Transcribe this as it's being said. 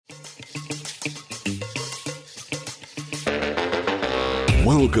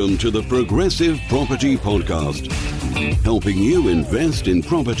Welcome to the Progressive Property Podcast, helping you invest in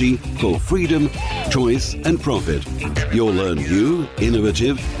property for freedom, choice and profit. You'll learn new,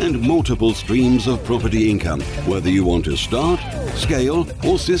 innovative and multiple streams of property income, whether you want to start, scale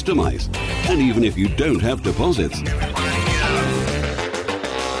or systemize, and even if you don't have deposits.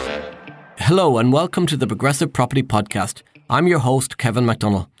 Hello and welcome to the Progressive Property Podcast. I'm your host, Kevin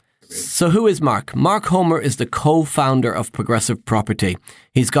McDonald. So who is Mark? Mark Homer is the co-founder of Progressive Property.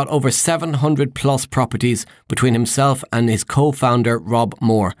 He's got over 700 plus properties between himself and his co-founder, Rob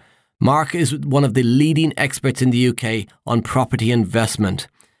Moore. Mark is one of the leading experts in the UK on property investment.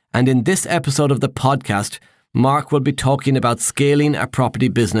 And in this episode of the podcast, Mark will be talking about scaling a property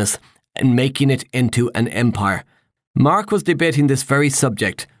business and making it into an empire. Mark was debating this very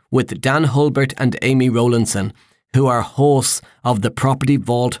subject with Dan Hulbert and Amy Rowlandson, who are hosts of the Property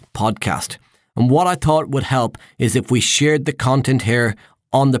Vault podcast. And what I thought would help is if we shared the content here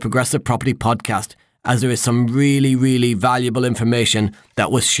on the Progressive Property podcast, as there is some really, really valuable information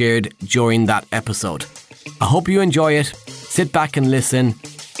that was shared during that episode. I hope you enjoy it. Sit back and listen.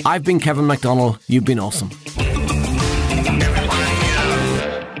 I've been Kevin McDonald. You've been awesome.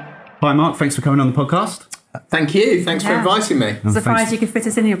 Hi Mark, thanks for coming on the podcast. Thank you. Thanks for inviting me. Surprised you could fit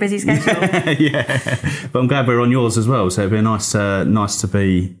us in your busy schedule. Yeah, but I'm glad we're on yours as well. So it'd be nice to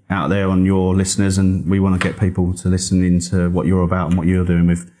be out there on your listeners, and we want to get people to listen into what you're about and what you're doing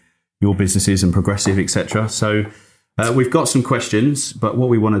with your businesses and Progressive, etc. So we've got some questions, but what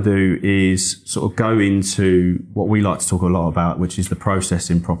we want to do is sort of go into what we like to talk a lot about, which is the process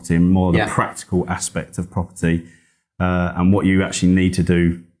in property and more the practical aspect of property and what you actually need to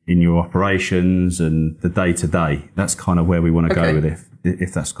do in your operations and the day-to-day. That's kind of where we want to go with it,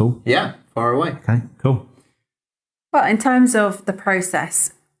 if that's cool. Yeah, far away. Okay, cool. Well, in terms of the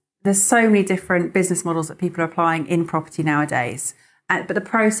process, there's so many different business models that people are applying in property nowadays. But the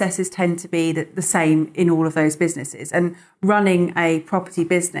processes tend to be the same in all of those businesses. And running a property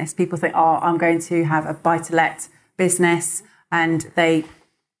business, people think, I'm going to have a buy-to-let business, and they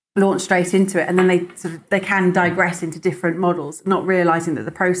launch straight into it, and then they can digress into different models, not realising that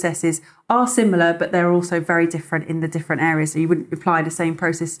the processes are similar, but they're also very different in the different areas. So you wouldn't apply the same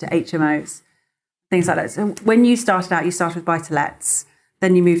process to HMOs, things like that. So when you started out, you started with buy-to-lets,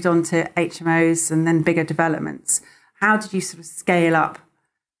 then you moved on to HMOs and then bigger developments. How did you sort of scale up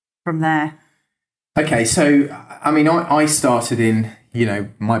from there? Okay, so I mean, I started in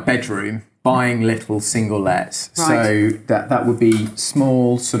my bedroom, buying little single lets. Right. So that would be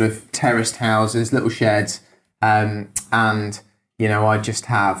small sort of terraced houses, little sheds. And, I just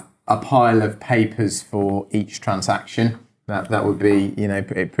have a pile of papers for each transaction. That would be,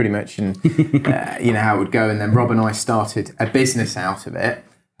 pretty much how it would go. And then Rob and I started a business out of it.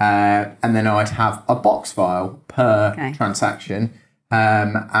 And then I'd have a box file per transaction.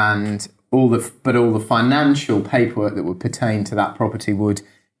 And all the financial paperwork that would pertain to that property would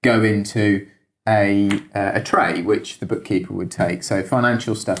go into a tray, which the bookkeeper would take. So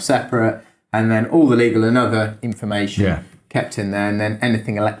financial stuff separate, and then all the legal and other information kept in there. And then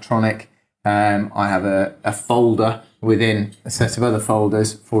anything electronic, I have a folder within a set of other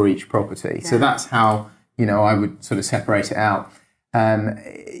folders for each property. Yeah. So that's how, I would sort of separate it out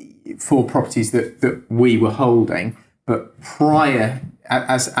for properties that we were holding. But prior,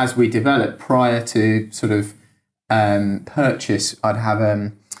 as we developed, prior to sort of purchase, I'd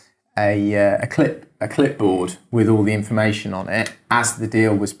have a clipboard with all the information on it as the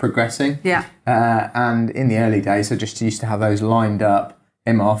deal was progressing. Yeah. And in the early days, I just used to have those lined up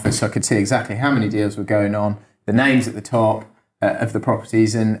in my office so I could see exactly how many deals were going on, the names at the top of the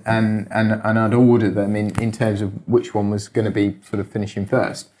properties, and I'd order them in terms of which one was going to be sort of finishing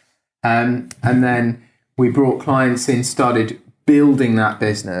first. And then we brought clients in, started building that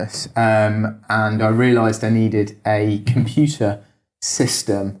business, and I realised I needed a computer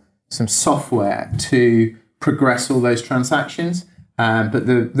system, some software to progress all those transactions, but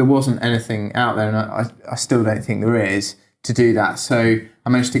there wasn't anything out there, and I still don't think there is, to do that. So I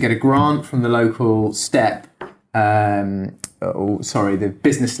managed to get a grant from the local STEP, the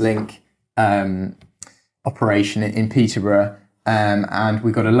Business Link operation in Peterborough, and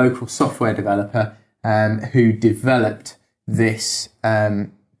we got a local software developer who developed this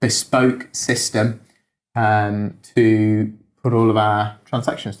bespoke system to put all of our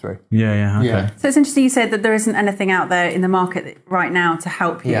transactions through. Okay. So it's interesting you said that there isn't anything out there in the market right now to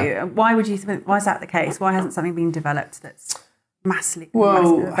help you. Yeah. Why is that the case? Why hasn't something been developed that's massively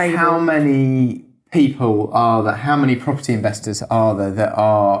available? How many people are there, how many property investors are there that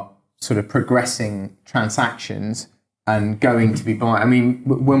are sort of progressing transactions and going to be buying. I mean,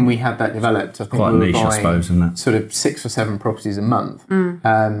 when we had that developed, I think quite we were niche, buying I suppose, isn't it? sort of 6 or 7 properties a month.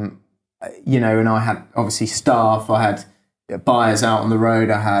 You know, and I had obviously staff, I had buyers out on the road,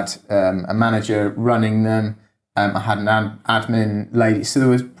 I had a manager running them, I had an admin lady. So there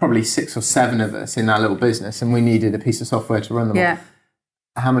was probably 6 or 7 of us in that little business, and we needed a piece of software to run them on.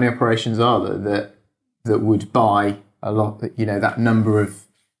 How many operations are there that would buy a lot, you know, that number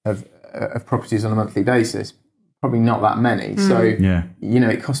of properties on a monthly basis? Probably not that many. So, you know,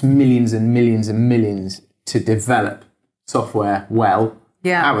 it costs millions and millions and millions to develop software well.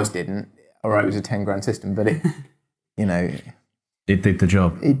 Ours didn't. All right, it was a 10 grand system, but it, you know... It did the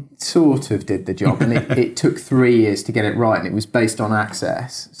job. It sort of did the job, and it took 3 years to get it right, and it was based on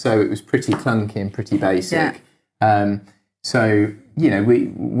Access. So it was pretty clunky and pretty basic. So, you know,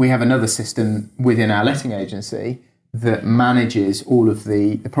 we have another system within our letting agency that manages all of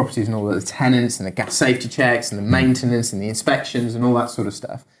the properties and all of the tenants and the gas safety checks and the maintenance and the inspections and all that sort of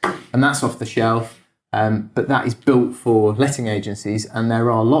stuff. And that's off the shelf. But that is built for letting agencies, and there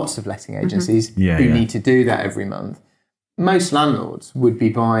are lots of letting agencies who need to do that every month. Most landlords would be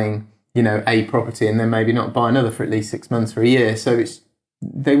buying, you know, a property and then maybe not buy another for at least 6 months or a year. So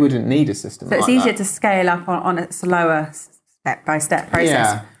they wouldn't need a system like that. So it's easier to scale up on a slower step-by-step process.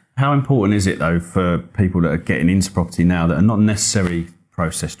 Yeah. How important is it, though, for people that are getting into property now that are not necessarily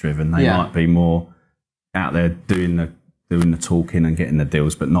process-driven? They might be more out there doing the talking and getting the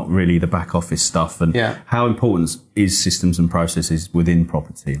deals, but not really the back office stuff. And how important is systems and processes within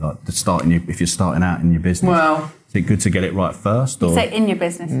property? Like if you're starting out in your business, well, is it good to get it right first? Or say in your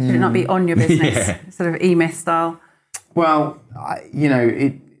business, should it not be on your business? Sort of E-Myth style. Well, you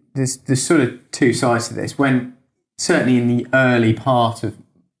know, there's sort of 2 sides to this. When certainly in the early part of,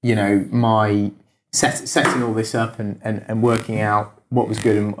 you know, my setting all this up and working out what was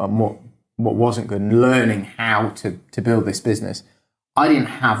good and what wasn't good, and learning how to build this business, I didn't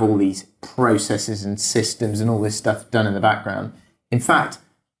have all these processes and systems and all this stuff done in the background. In fact,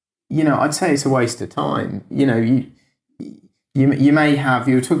 you know, I'd say it's a waste of time. You know, you may have,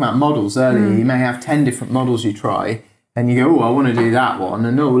 you were talking about models earlier, you may have 10 different models you try, and you go, oh, I want to do that one,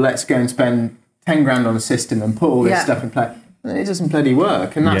 and let's go and spend 10 grand on a system and put all this stuff in place. And it doesn't bloody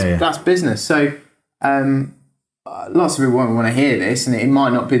work, and that's business. So lots of people won't want to hear this, and it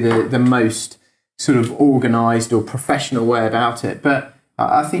might not be the most sort of organised or professional way about it, but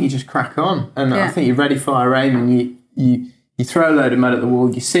I think you just crack on, and I think you're ready, fire, aim, and you throw a load of mud at the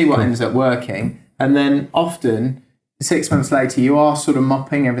wall, you see what ends up working, and then often 6 months later you are sort of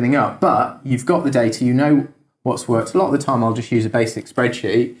mopping everything up, but you've got the data, you know what's worked. A lot of the time I'll just use a basic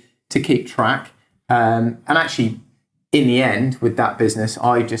spreadsheet to keep track, and actually in the end, with that business,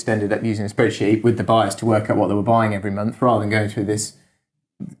 I just ended up using a spreadsheet with the buyers to work out what they were buying every month rather than going through this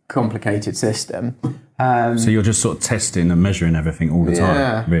complicated system. So you're just sort of testing and measuring everything all the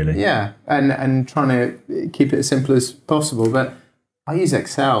time, really? Yeah, and trying to keep it as simple as possible. But I use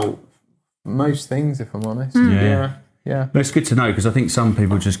Excel for most things, if I'm honest. Yeah. But it's good to know, because I think some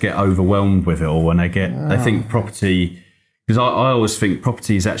people just get overwhelmed with it all when they think property... Because I always think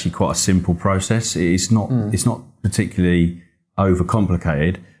property is actually quite a simple process. It's not particularly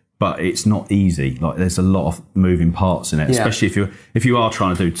overcomplicated, but it's not easy. Like, there's a lot of moving parts in it, especially if you are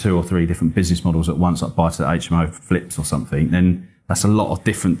trying to do 2 or 3 different business models at once, like buy to HMO flips or something. Then that's a lot of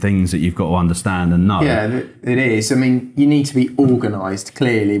different things that you've got to understand and know. Yeah, it is. I mean, you need to be organised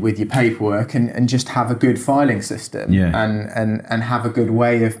clearly with your paperwork and just have a good filing system and have a good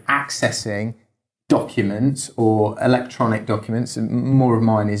way of accessing documents or electronic documents. More of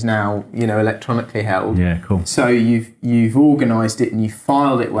mine is now, you know, electronically held. Yeah, cool. So you've organised it and you've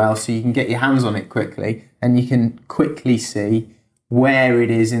filed it well, so you can get your hands on it quickly, and you can quickly see where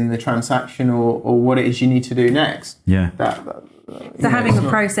it is in the transaction or what it is you need to do next. Yeah. So having a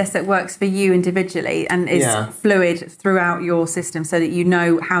process that works for you individually and is fluid throughout your system, so that you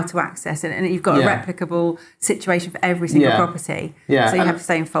know how to access it, and you've got a replicable situation for every single property. Yeah. So you have the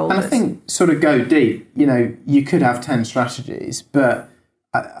same folders. And I think sort of go deep. You know, you could have 10 strategies, but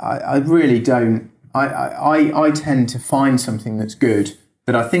I really don't. I tend to find something that's good,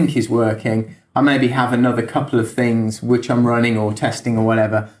 that I think is working. I maybe have another couple of things which I'm running or testing or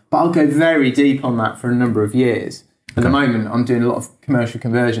whatever, but I'll go very deep on that for a number of years. At the moment, I'm doing a lot of commercial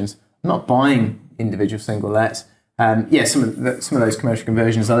conversions. I'm not buying individual single lets. Some of those commercial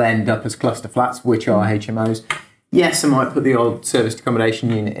conversions will end up as cluster flats, which are HMOs. Yes, I might put the old serviced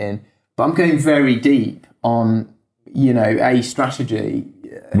accommodation unit in, but I'm going very deep on, you know, a strategy.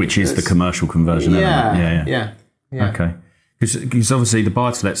 Which is the commercial conversion element. Yeah. Okay. Because obviously the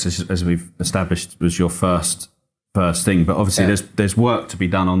buy-to-lets, as we've established, was your first thing, but obviously there's work to be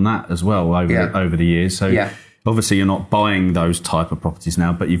done on that as well over the years. So obviously you're not buying those type of properties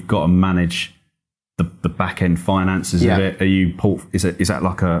now, but you've got to manage the back end finances of it. Are you is that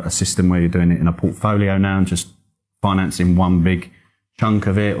like a system where you're doing it in a portfolio now and just financing one big chunk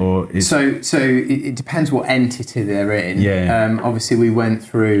of it, or so it depends what entity they're in. Obviously we went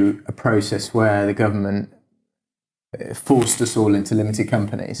through a process where the government forced us all into limited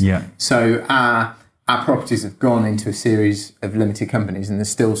companies. So our properties have gone into a series of limited companies, and there's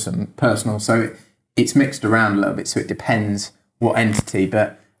still some personal, so it's mixed around a little bit, so it depends what entity,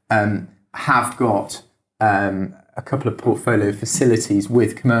 but have got a couple of portfolio facilities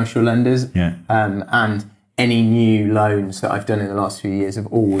with commercial lenders, and any new loans that I've done in the last few years have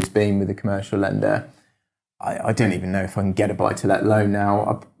always been with a commercial lender. I don't even know if I can get a buy-to-let loan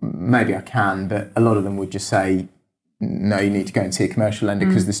now. Maybe I can, but a lot of them would just say, no, you need to go and see a commercial lender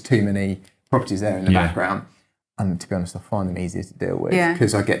because there's too many properties there in the background. And to be honest, I find them easier to deal with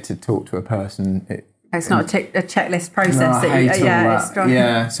because I get to talk to a person. It's not a checklist process. No,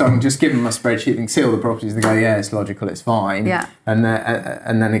 it's so I'm just giving my spreadsheet. They can see all the properties. They go, it's logical, it's fine. And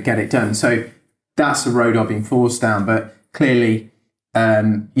then they get it done. So that's a road I've been forced down. But clearly,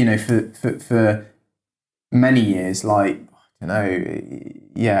 for many years,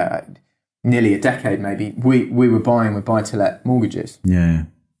 nearly a decade maybe, we were buying with buy-to-let mortgages.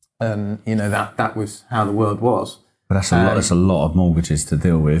 That was how the world was. But that's a lot. That's a lot of mortgages to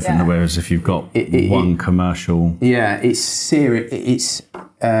deal with. And whereas if you've got one commercial, it's serious. It's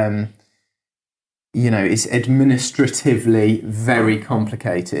it's administratively very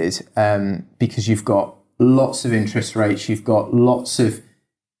complicated because you've got lots of interest rates, you've got lots of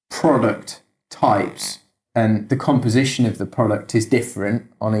product types, and the composition of the product is different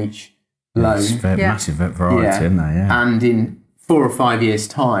on each loan. It's massive variety, isn't there? And in 4 or 5 years'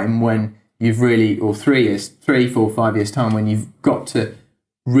 time, when you've really, or 3, 4, 5 years' time, when you've got to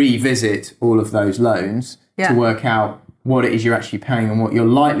revisit all of those loans to work out what it is you're actually paying and what you're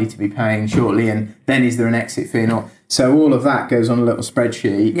likely to be paying shortly, and then is there an exit fee or not? So all of that goes on a little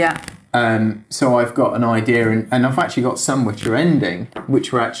spreadsheet. So I've got an idea, and I've actually got some which are ending,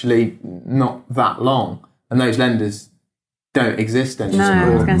 which were actually not that long, and those lenders don't exist anymore. No,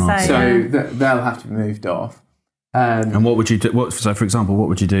 I was going to say. So they'll have to be moved off. And what would you do? So, for example, what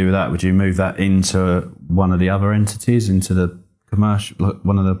would you do with that? Would you move that into one of the other entities, into the commercial,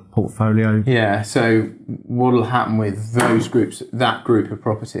 one of the portfolio? Yeah. So, what will happen with those groups, that group of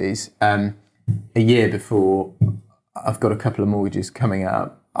properties? A year before I've got a couple of mortgages coming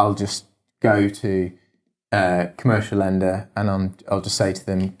up, I'll just go to a commercial lender and I'll just say to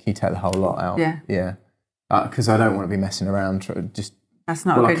them, "Can you take the whole lot out?" Yeah. Because I don't want to be messing around. That's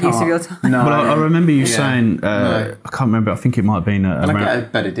not a good use of your time. No, I remember you saying, I can't remember, I think it might have been... I get a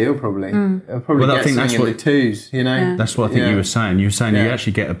better deal, probably. I'll probably get something in the twos, That's what I think you were saying. You were saying you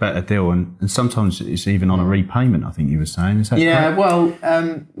actually get a better deal, and sometimes it's even on a repayment, I think you were saying. Is that correct? Well,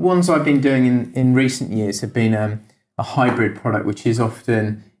 ones I've been doing in recent years have been a hybrid product, which is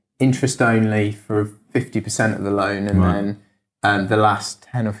often interest only for 50% of the loan, and then the last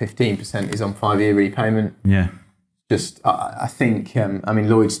 10 or 15% is on 5-year repayment. Just, I think,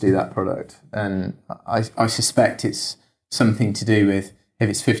 Lloyds do that product, and I suspect it's something to do with, if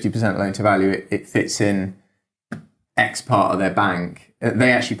it's 50% loan to value, it fits in X part of their bank.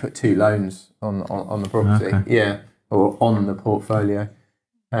 They actually put 2 loans on the property, or on the portfolio.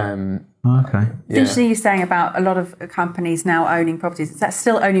 It's interesting you're saying about a lot of companies now owning properties. Is that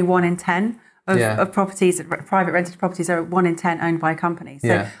still only 1 in 10 of properties, private rented properties are 1 in 10 owned by companies?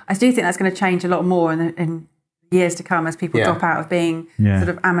 So I do think that's going to change a lot more in years to come as people drop out of being sort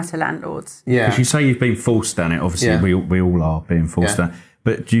of amateur landlords. Because you say you've been forced down it, obviously we all are being forced down.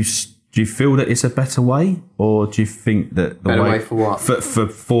 But do you feel that it's a better way, or do you think that the better way for what?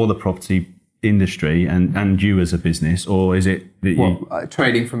 For the property industry and you as a business, or is it that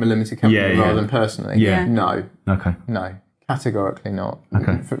trading from a limited company rather than personally? No. Okay. No, categorically not.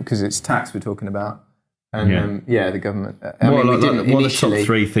 Okay. Because it's tax we're talking about, and the government. What are the top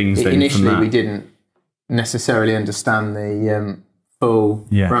 3 things then? Initially, from that? we didn't necessarily understand the full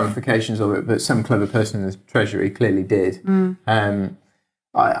ramifications of it, but some clever person in the Treasury clearly did.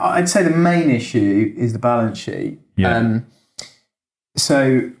 I'd say the main issue is the balance sheet.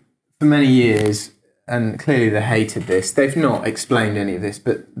 So for many years, and clearly they hated this, they've not explained any of this,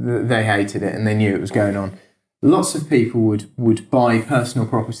 but they hated it and they knew it was going on. Lots of people would buy personal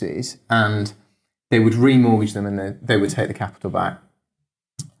properties and they would remortgage them and they would take the capital back.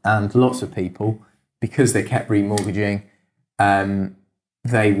 And lots of people, because they kept remortgaging,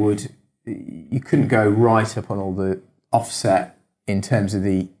 you couldn't go right up on all the offset in terms of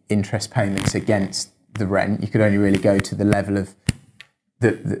the interest payments against the rent. You could only really go to the level of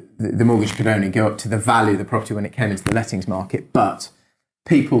the mortgage could only go up to the value of the property when it came into the lettings market, but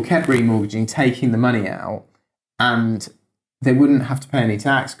people kept remortgaging, taking the money out, and they wouldn't have to pay any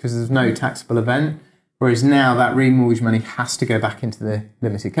tax because there's no taxable event. Whereas now that remortgage money has to go back into the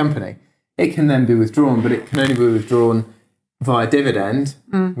limited company. It can then be withdrawn, but it can only be withdrawn via dividend,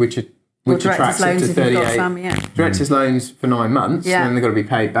 which attracts up to 38 directors' loans for 9 months, and then they've got to be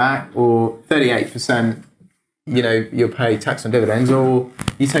paid back, or 38%. You'll pay tax on dividends, or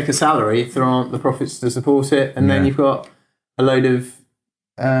you take a salary if there aren't the profits to support it, and then you've got a load of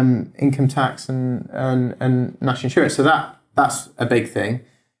income tax and national insurance. So that's a big thing.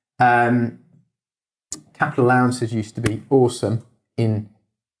 Capital allowances used to be awesome in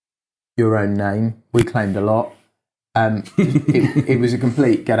your own name. We claimed a lot. It was a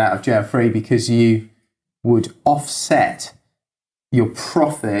complete get out of jail free because you would offset your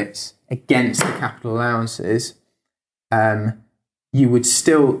profits against the capital allowances. You would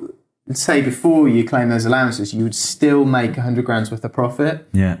still, say before you claim those allowances, you would still make 100 grand's worth of profit.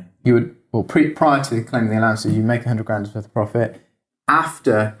 Yeah. You would, prior to claiming the allowances, you'd make 100 grand's worth of profit.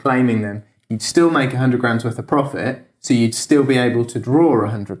 After claiming them, you'd still make 100 grand's worth of profit. So you'd still be able to draw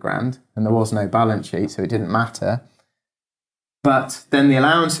 100 grand, and there was no balance sheet, so it didn't matter. But then the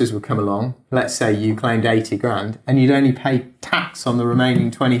allowances would come along. Let's say you claimed 80 grand, and you'd only pay tax on the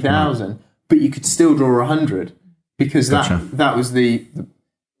remaining 20,000, but you could still draw 100 because that was in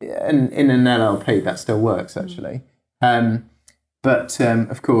an LLP that still works actually. But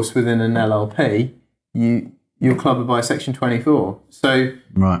of course, within an LLP, you're clubbered by Section 24. So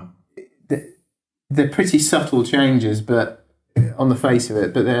they're pretty subtle changes, but on the face of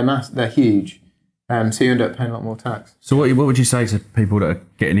it, but they're huge. So you end up paying a lot more tax. So what would you say to people that are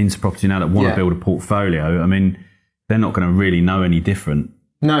getting into property now that want to build a portfolio? I mean, they're not going to really know any different.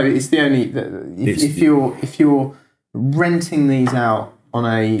 No, it's the only if you're renting these out on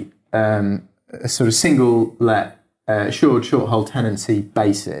a sort of single let assured short hold tenancy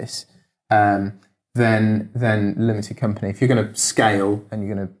basis, then limited company. If you're going to scale and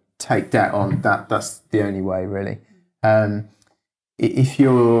you're going to take debt on, that's the only way really. If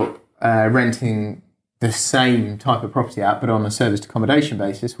you're renting the same type of property out but on a serviced accommodation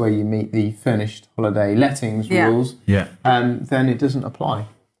basis where you meet the furnished holiday lettings rules, then it doesn't apply.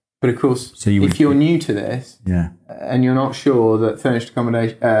 But of course, if you're new to this and you're not sure that furnished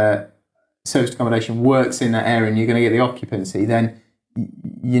accommodation, serviced accommodation works in that area and you're going to get the occupancy, then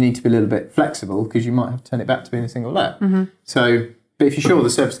you need to be a little bit flexible because you might have to turn it back to being a single let. Mm-hmm. So, but if you're sure the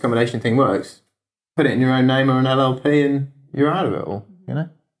serviced accommodation thing works, put it in your own name or an LLP and you're out of it all,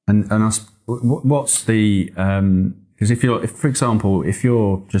 And what's the because if for example, if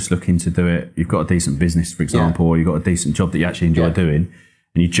you're just looking to do it, you've got a decent business, for example, or you've got a decent job that you actually enjoy doing,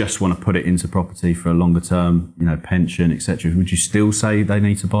 and you just want to put it into property for a longer term, pension, etc. Would you still say they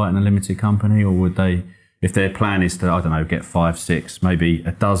need to buy it in a limited company, or would they, if their plan is to get 5, 6, maybe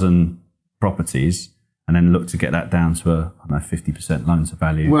a dozen properties, and then look to get that down to 50% loan to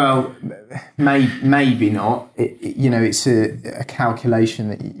value? Well, maybe not. It's a calculation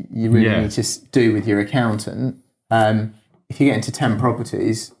that you really need to do with your accountant. If you get into 10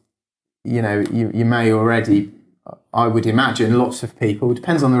 properties, you may already, I would imagine, lots of people, it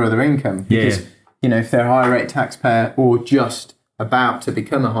depends on their other income. Because, if they're a higher rate taxpayer or just about to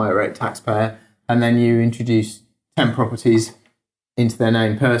become a higher rate taxpayer, and then you introduce 10 properties into their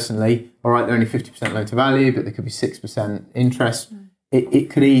name personally, all right, they're only 50% loan to value, but there could be 6% interest. It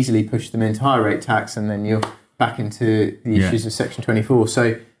could easily push them into higher rate tax, and then you're back into the issues of Section 24.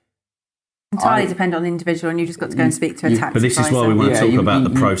 So entirely depend on the individual, and you just got to go and speak to a tax But this advisor. is why we want to talk about the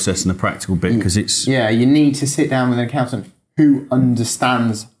process and the practical bit, because it's... Yeah, you need to sit down with an accountant who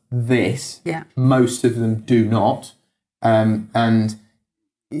understands this. Yeah. Most of them do not. And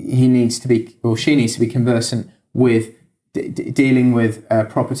he needs to be, or she needs to be conversant with dealing with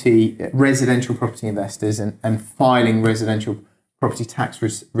residential property investors and filing residential property tax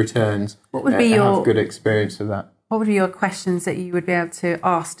returns. What would be have good experience of that? What would be your questions that you would be able to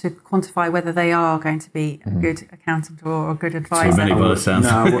ask to quantify whether they are going to be a good accountant or a good advisor? Too many by the sounds.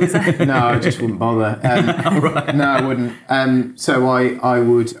 No, I just wouldn't bother. Right. No, I wouldn't. So I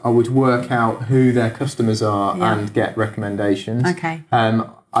would work out who their customers are and get recommendations. Okay.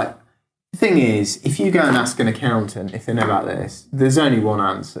 The thing is, if you go and ask an accountant if they know about this, there's only one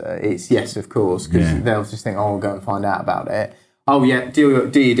answer. It's yes, of course, because they'll just think, I'll go and find out about it. Oh, yeah, do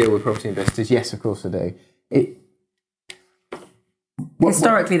you deal with property investors? Yes, of course I do.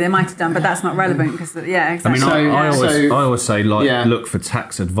 Historically, they might have done, but that's not relevant because, exactly. I mean, I always say, look for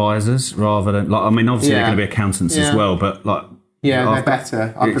tax advisors rather than, obviously they're going to be accountants as well, but Yeah, they're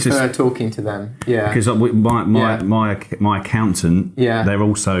better. I prefer talking to them. Yeah, because my accountant, they're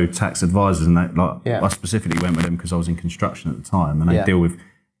also tax advisors, and I specifically went with them because I was in construction at the time, and they deal with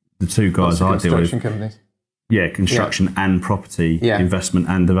the two guys I deal with. Construction companies. Yeah, construction and property, investment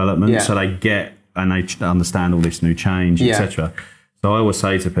and development. So they get and they understand all this new change, etc. So I always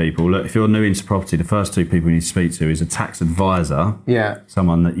say to people, look, if you're new into property, the first two people you need to speak to is a tax advisor,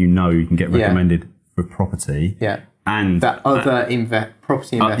 someone that you can get recommended for property, and that other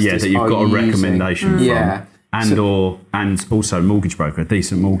property investors that you've got a recommendation from, and also a mortgage broker, a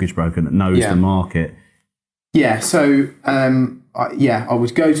decent mortgage broker that knows the market. Yeah, so I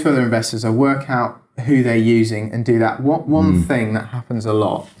would go to other investors, I work out who they're using and do that. One thing that happens a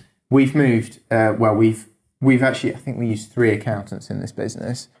lot, we've moved, we've actually, I think we use 3 accountants in this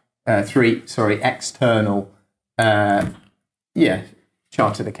business, external,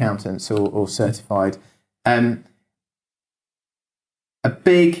 chartered accountants or certified. A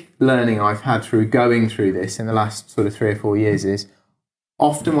big learning I've had through going through this in the last sort of 3 or 4 years is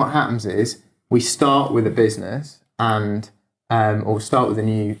often what happens is we start with a business or start with a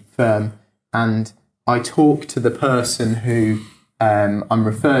new firm, and I talk to the person who I'm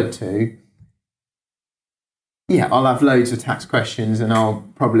referred to. Yeah, I'll have loads of tax questions, and I'll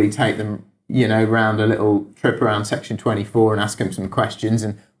probably take them, round a little trip around Section 24 and ask them some questions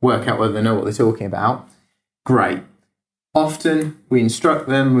and work out whether they know what they're talking about. Great. Often we instruct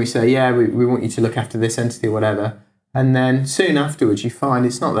them, we say, we want you to look after this entity or whatever. And then soon afterwards, you find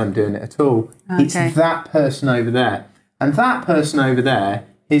it's not them doing it at all. Okay. It's that person over there. And that person over there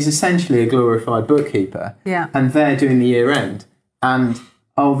is essentially a glorified bookkeeper. Yeah. And they're doing the year end. And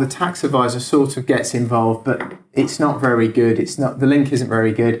the tax advisor sort of gets involved, but it's not very good. The link isn't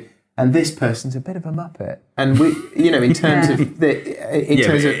very good. And this person's a bit of a muppet. And we, in terms of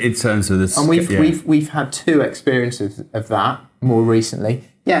this, and we've had 2 experiences of that more recently.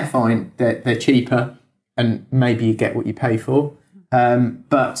 Yeah, fine, they're cheaper, and maybe you get what you pay for.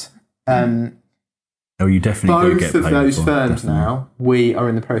 But you definitely do get both of those firms now we are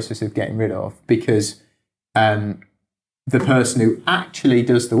in the process of getting rid of because the person who actually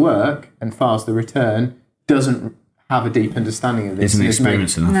does the work and files the return doesn't have a deep understanding of this. Isn't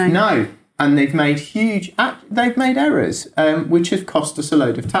experienced enough. No. And they've made errors, which have cost us a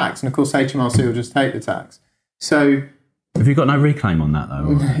load of tax. And of course, HMRC will just take the tax. So, have you got no reclaim on that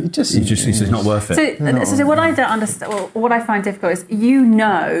though? It's just not worth it. So what I don't understand, or what I find difficult is,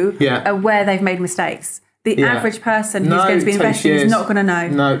 where they've made mistakes. The average person who's going to be investing is not going to know.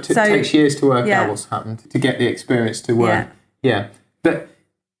 No, it takes years to work out what's happened, to get the experience to work. Yeah. But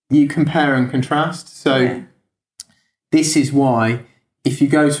you compare and contrast. So this is why if you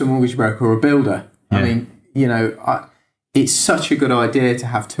go to a mortgage broker or a builder, it's such a good idea to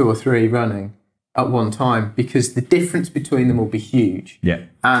have 2 or 3 running at one time, because the difference between them will be huge. Yeah.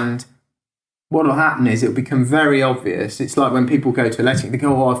 And what will happen is it'll become very obvious. It's like when people go to a letting, they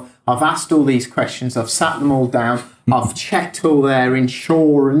go, I've asked all these questions, I've sat them all down, I've checked all their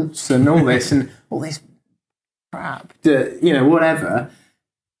insurance and all this and all this crap, whatever.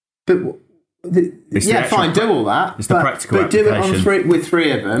 But fine, do all that. It's the practical application. But do it with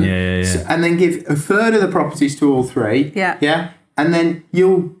 3 of them. Yeah. So, and then give a third of the properties to all 3. Yeah. And then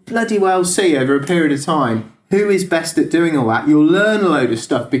you'll bloody well see over a period of time who is best at doing all that. You'll learn a load of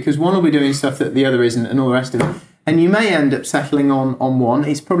stuff because one will be doing stuff that the other isn't and all the rest of it. And you may end up settling on one.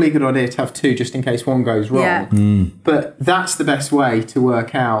 It's probably a good idea to have 2 just in case one goes wrong. Yeah. But that's the best way to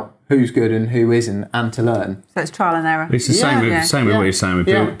work out who's good and who isn't, and to learn. So it's trial and error. It's the same with what you're saying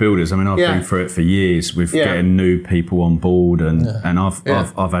with builders. I mean, I've been through it for years with getting new people on board, and I've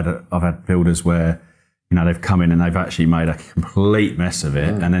had builders where they've come in and they've actually made a complete mess of it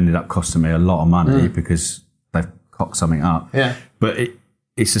and ended up costing me a lot of money because they've cocked something up. Yeah. But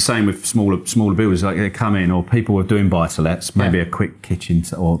it's the same with smaller builders. Like they come in, or people are doing buy-to-lets, maybe a quick kitchen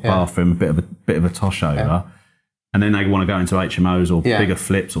or bathroom, a bit of a tosh over, and then they want to go into HMOs or bigger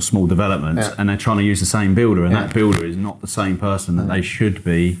flips or small developments, and they're trying to use the same builder, and that builder is not the same person that they should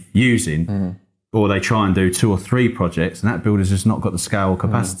be using, or they try and do 2 or 3 projects, and that builder's just not got the scale or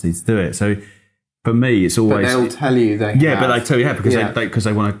capacity to do it. So for me, it's always. But they'll tell you they. Yeah, but they tell you because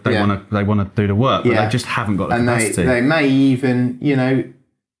they want to do the work, but they just haven't got the capacity. They may even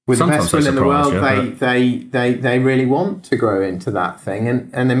with the best will in the world, they really want to grow into that thing,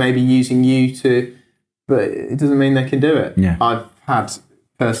 and they may be using you to, but it doesn't mean they can do it. Yeah. I've had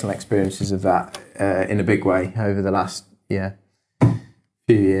personal experiences of that in a big way over the last few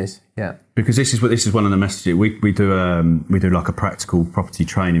years. Yeah. Because this is one of the messages we do like a practical property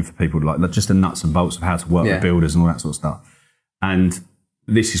training for people, like just the nuts and bolts of how to work with builders and all that sort of stuff. And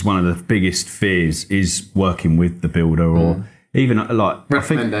this is one of the biggest fears, is working with the builder or even like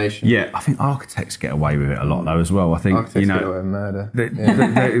recommendation. I think architects get away with it a lot though as well. I think architects get away with murder.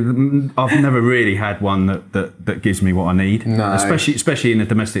 I've never really had one that gives me what I need. No. Especially in the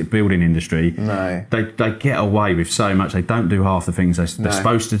domestic building industry. No, they get away with so much. They don't do half the things they're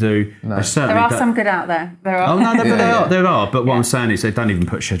supposed to do. No. There are some good out there. There are. Oh no, there are. But what I'm saying is they don't even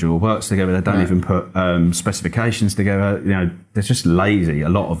put schedule of works together. They don't even put specifications together. You know, they're just lazy. A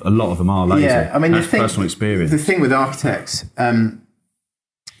lot of them are lazy. Yeah, I mean, that's personal experience. The thing with architects,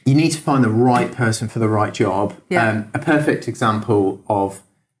 you need to find the right person for the right job. Yeah. A perfect example of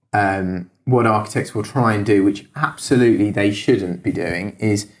what architects will try and do, which absolutely they shouldn't be doing,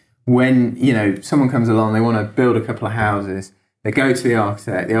 is when someone comes along, they want to build a couple of houses. They go to the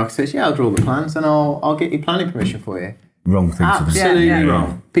architect. The architect says, "Yeah, I'll draw the plans and I'll get you planning permission for you." Wrong thing to do. Absolutely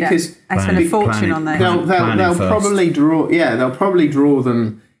wrong. Because I spend a fortune on those. They'll probably draw. Yeah, they'll probably draw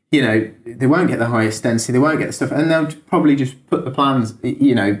them. They won't get the highest density. They won't get the stuff, and they'll probably just put the plans.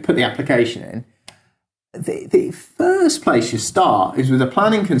 Put the application in. The first place you start is with a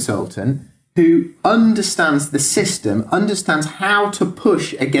planning consultant who understands the system, understands how to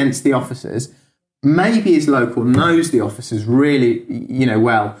push against the officers. Maybe is local, knows the officers really,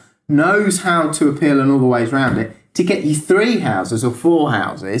 well, knows how to appeal and all the ways around it to get you 3 houses or 4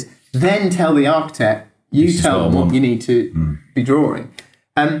 houses. Then tell the architect, tell them what you need to be drawing.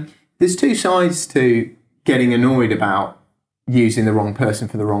 There's 2 sides to getting annoyed about using the wrong person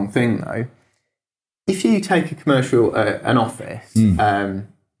for the wrong thing, though. If you take a commercial, an office, all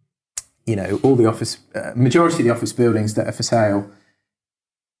the office, majority of the office buildings that are for sale,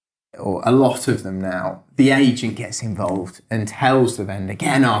 or a lot of them now, the agent gets involved and tells the vendor,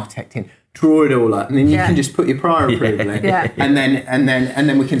 get an architect in, draw it all up, and then you can just put your prior approval in, and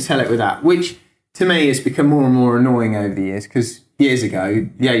then we can sell it with that. Which to me has become more and more annoying over the years, because years ago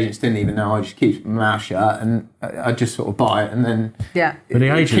the agents didn't even know. I just keep my mouth shut and I just sort of buy it and then but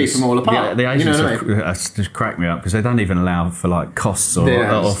the agents, keep them all apart. The agents just crack me up because they don't even allow for like costs or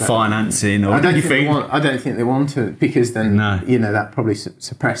financing or I don't think they want to, because then that probably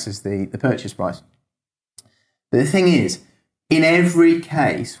suppresses the purchase price. But the thing is, in every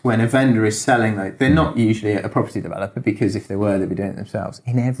case when a vendor is selling, they're not usually a property developer, because if they were, they'd be doing it themselves.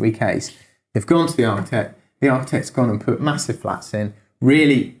 In every case, they've gone to the architect. The architect's gone and put massive flats in,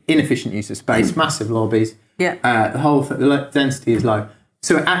 really inefficient use of space, massive lobbies. Yeah. The density is low.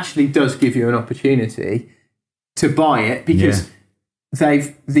 So it actually does give you an opportunity to buy it, because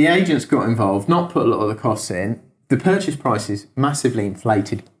the agents got involved, not put a lot of the costs in. The purchase price is massively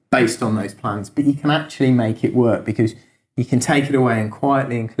inflated based on those plans, but you can actually make it work, because you can take it away and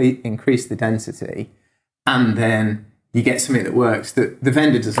quietly increase the density, and then you get something that works. That the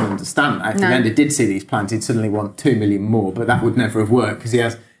vendor doesn't understand that. If the vendor did see these plans, he'd suddenly want 2 million more, but that would never have worked because he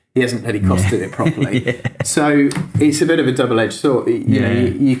hasn't really costed it properly. So it's a bit of a double-edged sword.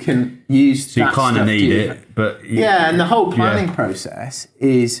 You can use. So you kind of need it, but and the whole planning process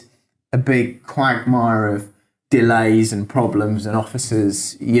is a big quagmire of delays and problems and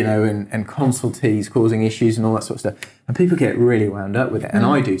officers, and consultees causing issues and all that sort of stuff. And people get really wound up with it, and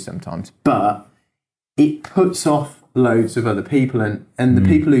I do sometimes. But it puts off loads of other people, and the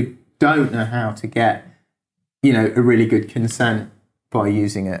people who don't know how to get a really good consent by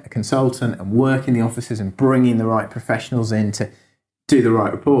using a consultant and work in the offices and bringing the right professionals in to do the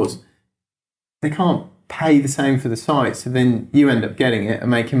right reports, they can't pay the same for the site, so then you end up getting it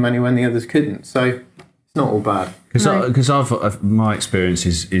and making money when the others couldn't. So it's not all bad. Because my experience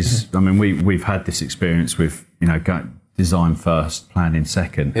is I mean, we've had this experience with design first, planning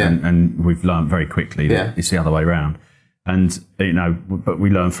second, and we've learned very quickly that it's the other way around. And but we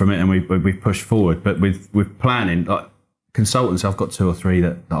learn from it and we push forward. But with planning, like consultants, I've got 2 or 3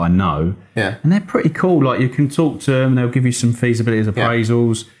 that I know, and they're pretty cool. Like you can talk to them, they'll give you some feasibility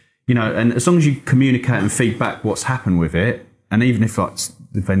appraisals, and as long as you communicate and feedback what's happened with it, and even if like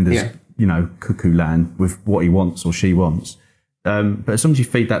the vendor's cuckoo land with what he wants or she wants. But as long as you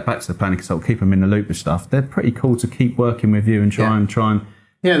feed that back to the planning consultant, keep them in the loop with stuff, they're pretty cool to keep working with you and try and.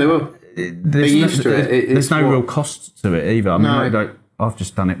 Yeah, they will. They're used to it. There's no real cost to it either. I mean, I've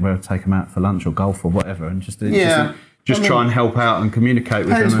just done it where I take them out for lunch or golf or whatever, and just try and help out and communicate with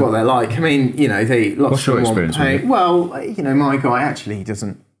them. Depends what they're like. I mean, what's your experience with it? Well, my guy actually, he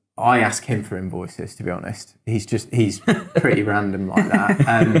doesn't. I ask him for invoices, to be honest. He's pretty random like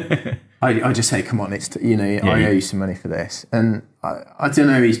that. I just say, come on, I owe you some money for this. And I don't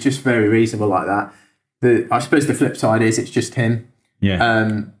know, he's just very reasonable like that. I suppose the flip side is it's just him.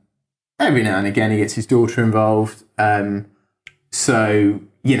 Yeah. Every now and again he gets his daughter involved. So,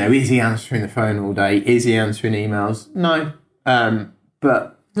 is he answering the phone all day? Is he answering emails? No.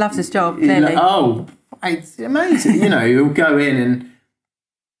 But loves his job, clearly. it's amazing. He'll go in and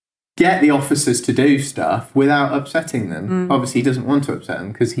get the officers to do stuff without upsetting them. Obviously, he doesn't want to upset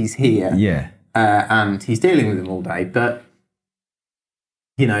them because he's here. Yeah. And he's dealing with them all day. But,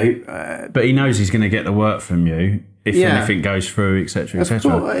 but he knows he's going to get the work from you if anything goes through, etc.,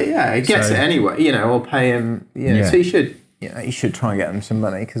 etc. Yeah, he gets it anyway, or pay him. So he should try and get them some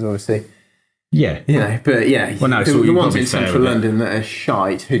money because obviously... Yeah. But yeah, well, no, the ones in central London that are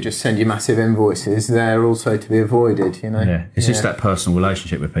shite, who just send you massive invoices, they're also to be avoided, Yeah, it's just that personal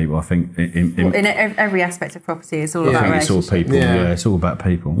relationship with people, I think. In every aspect of property, it's all about it's all people. Yeah, it's all about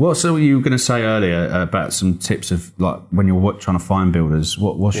people. So you were going to say earlier about some tips of, like, when you're trying to find builders,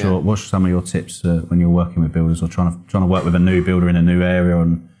 what's some of your tips when you're working with builders or trying to work with a new builder in a new area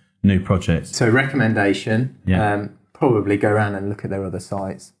on new projects? So recommendation, probably go around and look at their other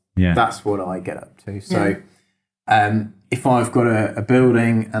sites. Yeah. That's what I get up to. So if I've got a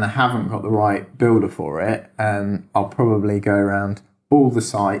building and I haven't got the right builder for it, I'll probably go around all the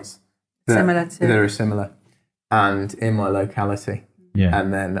sites that are similar and in my locality. Yeah.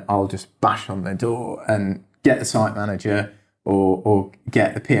 And then I'll just bash on their door and get the site manager or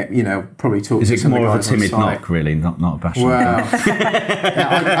get the PM, probably talk to some of the guys. Is it more of a timid knock, really, not a bash? Well,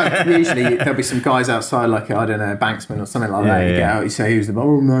 usually there'll be some guys outside, like, I don't know, a banksman or something like that. You get out, you say, who's the,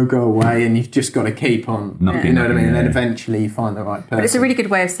 no, go away, and you've just got to keep on, you know what I mean? And then eventually you find the right person. But it's a really good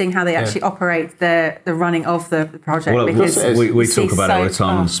way of seeing how they actually operate the running of the project. Well, because we talk about it all the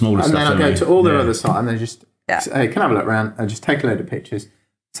time on smaller stuff. And then I go to all their other sites and then just say, can I have a look around and just take a load of pictures,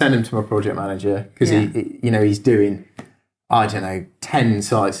 send them to my project manager, because he's doing, I don't know, 10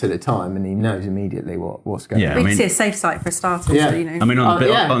 sites at a time, and he knows immediately what's going on. We can see a safe site for a starter. Yeah. So, I mean,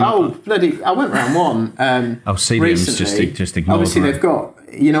 bloody! I went round one. CDM's just ignored. Obviously, they've got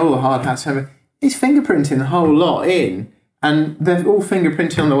all the hard hats. He's fingerprinting the whole lot in, and they're all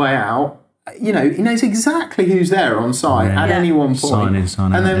fingerprinting on the way out. He knows exactly who's there on site at any one point. Sign in,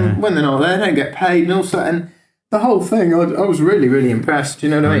 sign out, and then when they're not there, they don't get paid, and also the whole thing, I was really, really impressed. You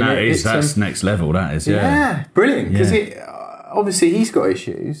know what I mean? That's next level. That is, yeah, brilliant. Because obviously he's got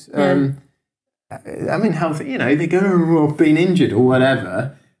issues. I mean, health. They go, oh, I've been injured or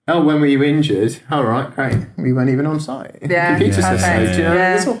whatever. Oh, when were you injured? All right, great. We weren't even on site. Yeah, computer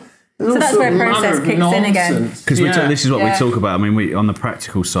says so. So that's where process kicks in again. Because this is what we talk about. I mean, on the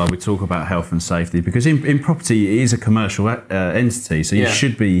practical side, we talk about health and safety because in property it is a commercial entity, so you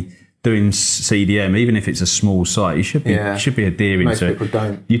should be doing CDM, even if it's a small site. You should be adhering Most to it. People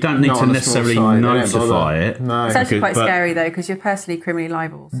don't. You don't need to necessarily notify it. No. It's actually quite scary though, because you're personally criminally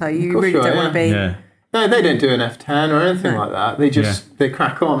liable, so you really don't want to be. Yeah. No, they don't do an F10 or anything like that. They just they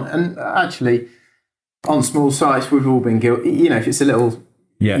crack on. And actually, on small sites, we've all been guilty. If it's a little,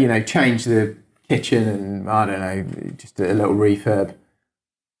 change the kitchen and I don't know, just a little refurb.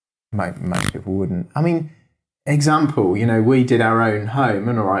 Most people wouldn't. I mean. Example, we did our own home,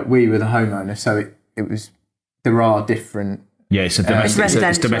 and all right, we were the homeowner, so it was. There are different. Yeah, it's domestic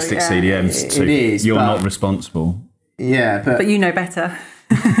CDM. So it is. You're not responsible. Yeah, but you know better.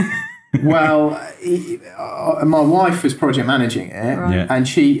 Well, my wife was project managing it,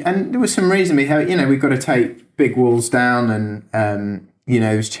 and there was some reason we've got to take big walls down, and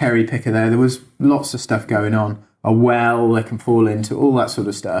there was cherry picker there. There was lots of stuff going on. A well they can fall into, all that sort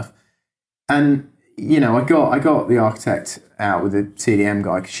of stuff, and. I got the architect out with the CDM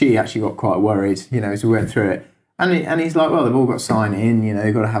guy because she actually got quite worried, as we went through it. And he's like, well, they've all got to sign in,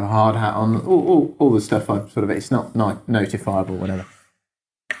 they've got to have a hard hat on, all the stuff it's not notifiable, whatever.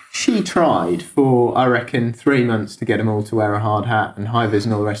 She tried for, I reckon, 3 months to get them all to wear a hard hat and high vis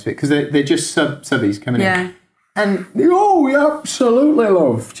and all the rest of it because they're just subbies coming in. And we absolutely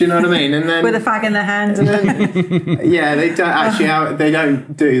love. Do you know what I mean? And then with a fag in their hand, and then they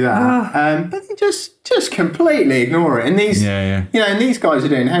don't do that. But they just completely ignore it. And these, and these guys are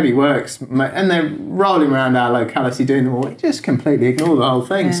doing heavy works, and they're rolling around our locality doing them all. They just completely ignore the whole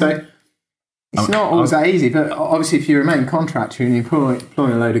thing. Yeah. So it's not always that easy. But obviously, if you're a main contractor and you're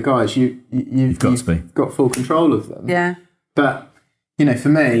employing a load of guys, you've got full control of them. Yeah. But for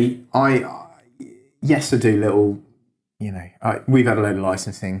me, Yes, I do little, we've had a load of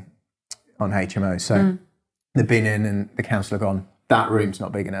licensing on HMO. So they've been in and the council have gone, that room's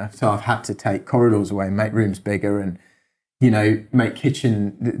not big enough. So I've had to take corridors away and make rooms bigger and, make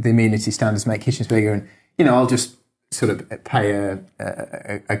the amenity standards, make kitchens bigger. And, I'll just sort of pay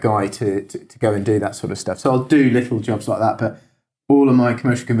a guy to go and do that sort of stuff. So I'll do little jobs like that. But all of my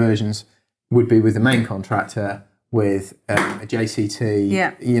commercial conversions would be with the main contractor, with a JCT,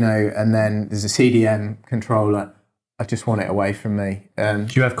 and then there's a CDM controller. I just want it away from me. Do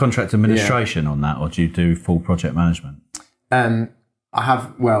you have contract administration on that, or do you do full project management? I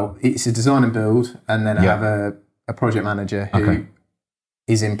have, well, it's a design and build, and then I have a project manager who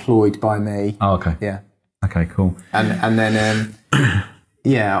is employed by me. Oh, okay. Yeah. Okay, cool. And then, I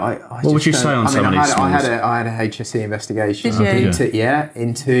what would you say on some of these I had a HSE investigation. Did you?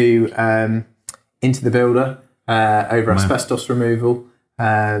 Into the builder over asbestos removal.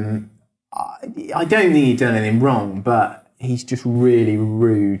 I don't think he'd done anything wrong, but he's just really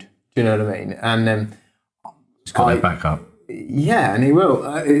rude. Do you know what I mean? And just got their back up. Yeah, and he will.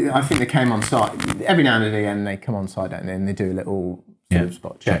 I think they came on site every now and again. They come on site, don't they? And they do a little sort of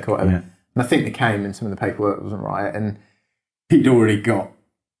spot check or whatever. Yeah. And I think they came, and some of the paperwork wasn't right, and he'd already got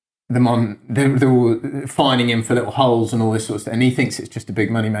them on. They were fining him for little holes and all this sort of stuff. And he thinks it's just a big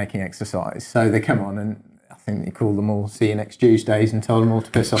money making exercise. So they come on, and I think he called them all "see you next Tuesdays" and told them all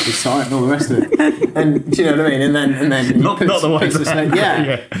to piss off his site and all the rest of it. And do you know what I mean? And then not the ones that,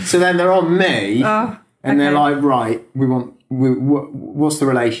 yeah. So then they're on me. And they're like, right, what's the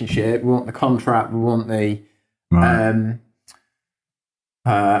relationship? We want the contract. We want the,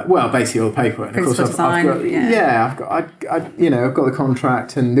 basically all the paperwork. And of course, I've got the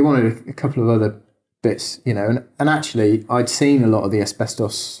contract, and they wanted a couple of other bits, and actually, I'd seen a lot of the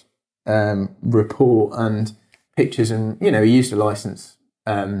asbestos report and pictures, and he used a license.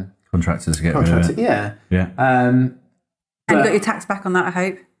 Contractors to get rid of it. Yeah. And you got your tax back on that, I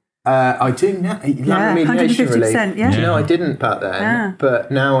hope. I do now. Remediation relief. Yeah. Do you know I didn't back then, but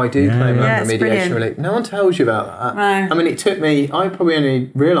now I do claim remediation relief. No one tells you about that. No. I mean, it took me. I probably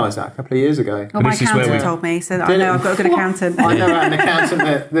only realised that a couple of years ago. Well, my accountant told me, so that I know I've got a good accountant. I know an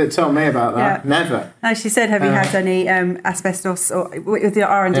accountant that told me about that. Yeah. Never. No, she said, "Have you had any asbestos or with the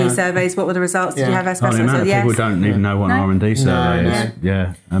R&D surveys? What were the results? Did you have asbestos?" The amount of people don't even know what an R&D survey is.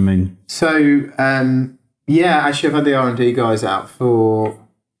 Yeah, I mean. So actually, I've had the R&D guys out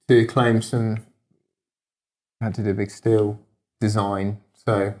to claim some. I had to do a big steel design,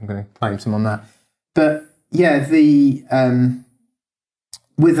 so I'm going to claim some on that. But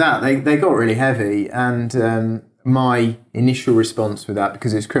with that they got really heavy, and my initial response with that,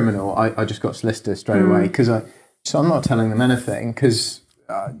 because it's criminal, I just got solicitor straight away, because I'm not telling them anything, because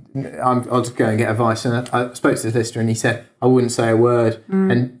I'll just go and get advice. And I spoke to the solicitor, and he said I wouldn't say a word,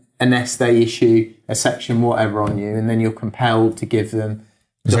 and unless they issue a section whatever on you, and then you're compelled to give them.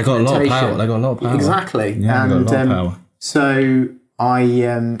 They got a lot of power. They got a lot of power. Exactly. Yeah, and they got a lot of power. So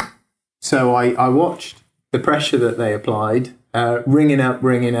I watched the pressure that they applied, ringing up,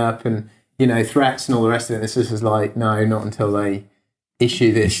 and threats and all the rest of it. This is like, no, not until they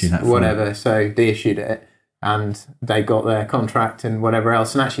issue this, whatever. So they issued it, and they got their contract and whatever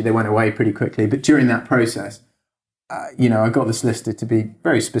else. And actually, they went away pretty quickly. But during that process, I got the solicitor to be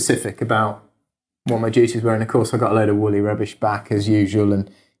very specific about what my duties were, and of course I got a load of woolly rubbish back as usual, and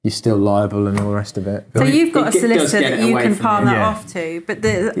you're still liable and all the rest of it. So you've got a solicitor that you can palm that off to, but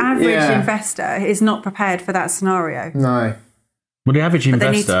the average investor is not prepared for that scenario. No. Well, the average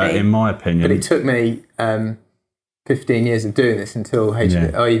investor, in my opinion... But it took me 15 years of doing this until I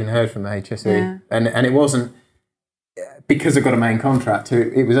even heard from the HSE. Yeah. And it wasn't because I got a main contract.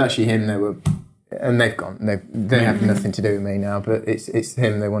 It was actually him they were... And they've gone. They have nothing to do with me now, but it's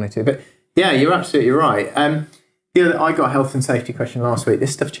him they wanted to. But... Yeah, you're absolutely right. I got a health and safety question last week.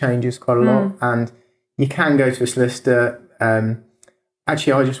 This stuff changes quite a lot, and you can go to a solicitor.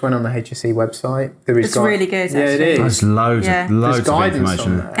 Actually, I just went on the HSE website. It's really good. Yeah, it is. There's loads of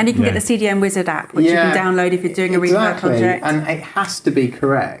information. And you can get the CDM Wizard app, which you can download if you're doing a refurb project. And it has to be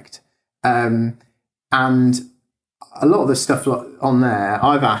correct. And a lot of the stuff on there,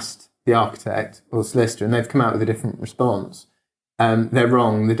 I've asked the architect or solicitor, and they've come out with a different response. They're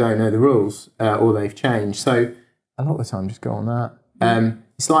wrong, they don't know the rules, or they've changed. So a lot of the time, just go on that.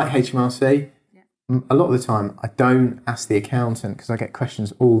 It's like HMRC. Yeah. A lot of the time, I don't ask the accountant, because I get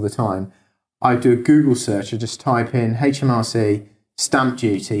questions all the time. I do a Google search, I just type in HMRC, stamp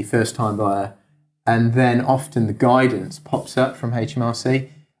duty, first time buyer, and then often the guidance pops up from HMRC,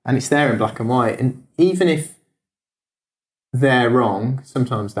 and it's there in black and white. And even if they're wrong,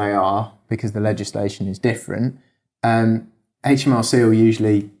 sometimes they are, because the legislation is different, HMRC will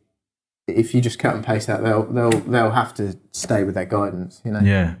usually, if you just cut and paste that, they'll have to stay with their guidance.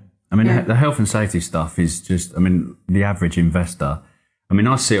 Yeah, I mean the health and safety stuff is just. I mean the average investor. I mean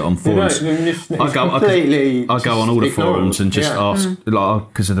I see it on forums. I go on all the forums and just ask,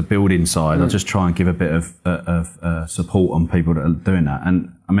 because of the building side. I just try and give a bit of support on people that are doing that.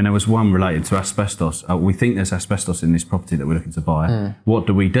 And I mean there was one related to asbestos. We think there's asbestos in this property that we're looking to buy. What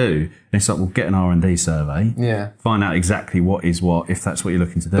do we do? And it's like, we'll get an R&D survey. Yeah. Find out exactly what is what, if that's what you're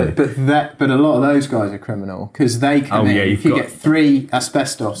looking to do. But a lot of those guys are criminal, because they come in. If you get 3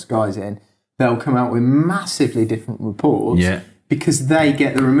 asbestos guys in, they'll come out with massively different reports. Yeah. because they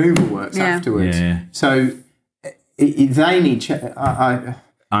get the removal works afterwards. Yeah. So they need.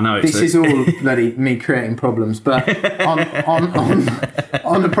 I know this is all bloody me creating problems, but on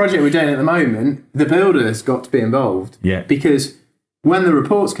the project we're doing at the moment, the builder's got to be involved. Yeah. Because when the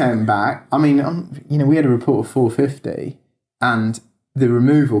reports came back, I mean, we had a report of 450, and the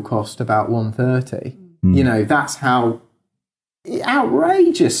removal cost about 130. That's how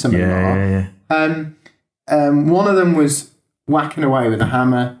outrageous some of them are. One of them was whacking away with a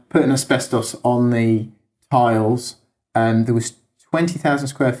hammer, putting asbestos on the tiles. There was 20,000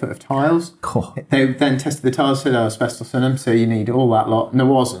 square foot of tiles. Cool. They then tested the tiles, said there was asbestos in them, so you need all that lot, and there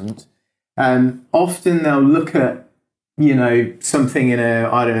wasn't. Often they'll look at, something in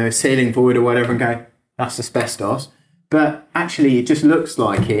a ceiling void or whatever and go, that's asbestos. But actually it just looks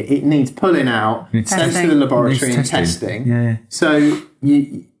like it. It needs pulling out, sent to the laboratory and testing. Yeah. So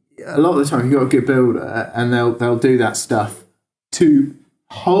a lot of the time you've got a good builder and they'll do that stuff to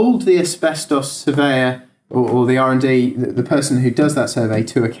hold the asbestos surveyor or the R&D, the person who does that survey,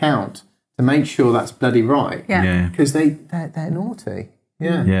 to account to make sure that's bloody right. Yeah. Because they're naughty.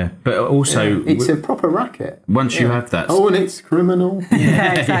 Yeah. Yeah. But also... it's a proper racket. Once you have that... Oh, and it's criminal.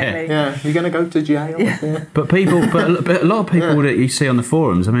 Yeah, exactly. Yeah. You're going to go to jail. Yeah. But a lot of people that you see on the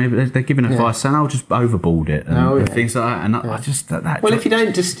forums, I mean, they're giving advice saying, "I'll just overboard it," and things like that. And I just that. Well, if you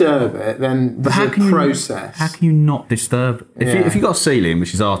don't disturb it, then there's a process. How can you not disturb? If you've got a ceiling,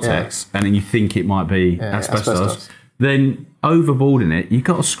 which is Artex, and then you think it might be asbestos, then overboarding it, you've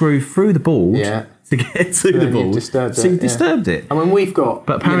got to screw through the board to get to the board. So you disturbed it. I mean, we've got...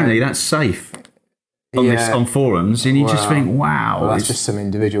 But apparently that's safe. On forums, and you just think, wow. Well, that's just some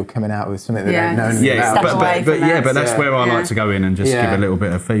individual coming out with something they don't know anything about. But that's where I like to go in and just give a little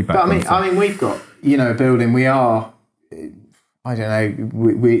bit of feedback. But I mean, we've got, a building, we are, I don't know,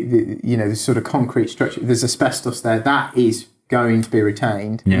 we the sort of concrete structure, there's asbestos there, that is going to be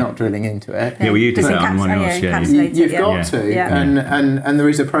retained, not drilling into it. Yeah, well, you did that on one of yours, You've got to, and there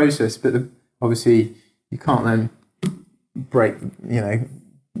is a process, but obviously you can't then break,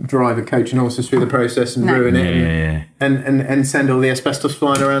 drive a coach and horses through the process and ruin it and send all the asbestos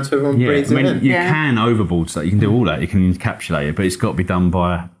flying around so everyone breathes it in. You can overboard stuff, you can do all that, you can encapsulate it, but it's got to be done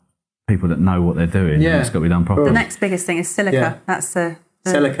by people that know what they're doing. It's got to be done properly. The next biggest thing is silica. That's the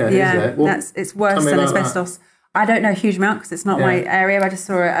silica, is it? Well, it's worse than asbestos. I don't know a huge amount because it's not my area. I just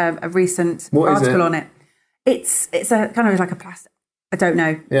saw a recent article on it. It's a kind of like a plastic. I don't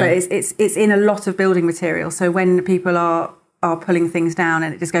know, but it's in a lot of building material. So when people are pulling things down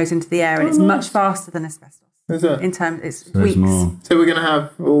and it just goes into the air, and it's much faster than asbestos. Is it? In terms, it's weeks. More. So we're going to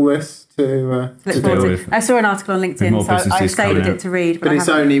have all this to deal with. I saw an article on LinkedIn, so I saved it to read. But it's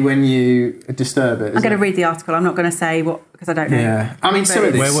only when you disturb it. I'm going to read the article. I'm not going to say what, because I don't know. Yeah, I mean, some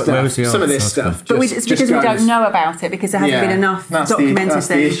of this stuff. But it's because we don't know about it, because there hasn't been enough documented. That's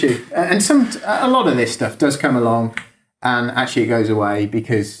the issue. And a lot of this stuff does come along, and actually it goes away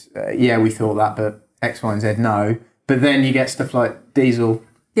because we thought that, but X, Y, and Z no. But then you get stuff like diesel.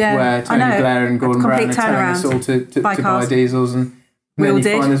 Yeah, where Tony Blair and Gordon Brown are telling us all to buy diesels, and then you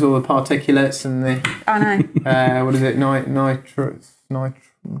find there's all the particulates and the what is it,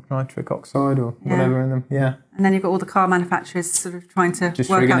 nitric oxide or whatever in them. Yeah, and then you've got all the car manufacturers sort of trying to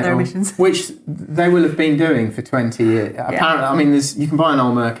work out their emissions, which they will have been doing for 20 years. Apparently, I mean, you can buy an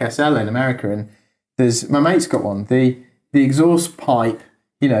old Merc SL in America, and my mate's got one. The exhaust pipe,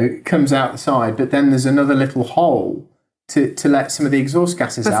 comes out the side, but then there's another little hole to let some of the exhaust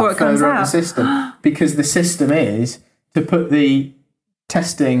gases out further up the system, because the system is to put the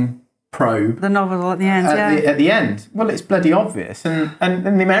testing probe, the nozzle at the end, at the end. Well, it's bloody obvious, and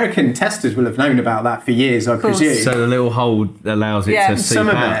the American testers will have known about that for years, I presume. So the little hole allows it to seep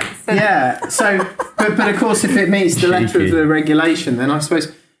out. So, but of course, if it meets the letter of the regulation, then I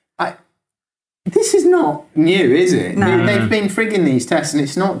suppose. This is not new, is it? No. They've been frigging these tests, and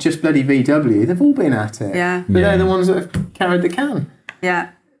it's not just bloody VW. They've all been at it. Yeah. But they're the ones that have carried the can. Yeah.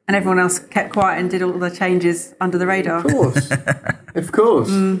 And everyone else kept quiet and did all the changes under the radar. Of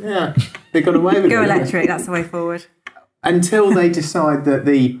course. Yeah. They got away with it. Go electric, that's the way forward. Until they decide that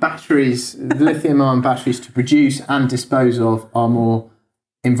the batteries, the lithium-ion batteries to produce and dispose of, are more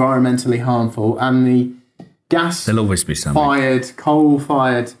environmentally harmful, and the There'll always be something.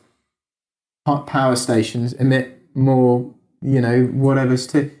 coal-fired power stations emit more, whatever's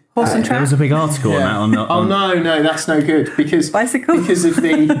to... Horse and there was a big article on that. No, that's no good because bicycle because of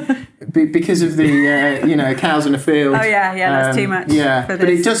the cows in a field. Oh yeah, that's too much. Yeah, for but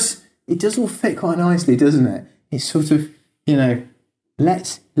this. it does all fit quite nicely, doesn't it? It's sort of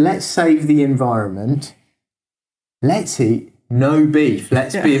let's save the environment. Let's eat no beef.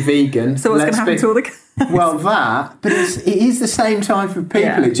 Let's be a vegan. So what's going to happen to all the well, but it is the same type of people.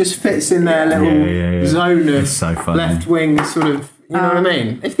 Yeah. It just fits in their little zone of left wing sort of. You know what I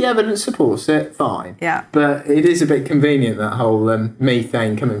mean? If the evidence supports it, fine. Yeah. But it is a bit convenient, that whole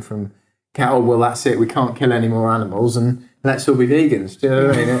methane coming from cattle. Well, that's it. We can't kill any more animals, and let's all be vegans. Do you know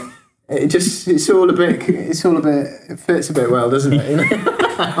what I mean? It's all a bit. It fits a bit well, doesn't it? You know?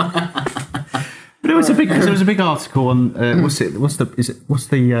 But there was a big article on what's the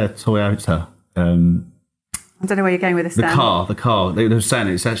Toyota. I don't know where you're going with this. The car. They were saying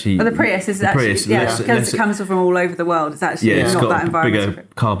it's actually. Well, the Prius is actually because it comes from all over the world. It's actually it's not got that environmental. Bigger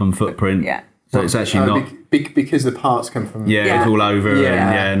carbon footprint. Yeah. So it's actually not because the parts come from. It's all over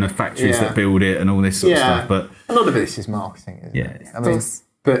and the factories that build it and all this sort of stuff. But a lot of this is marketing, isn't it? I mean,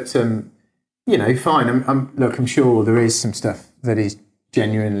 but fine. I'm sure there is some stuff that is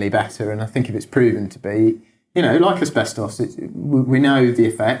genuinely better, and I think if it's proven to be. Like asbestos, we know the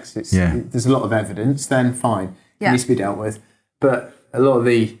effects. There's a lot of evidence. Then fine, it needs to be dealt with. But a lot of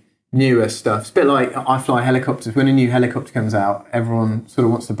the newer stuff, it's a bit like I fly helicopters. When a new helicopter comes out, everyone sort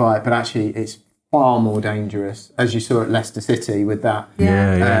of wants to buy it, but actually it's far more dangerous. As you saw at Leicester City with that.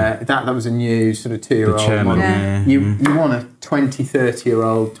 That was a new sort of 2-year-old model. You want a 20,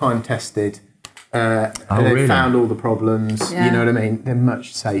 30-year-old time tested. And they found all the problems. You know what I mean? They're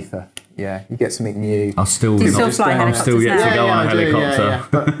much safer. Yeah, you get something new. I'll still fly helicopters. Still yet to go on a helicopter.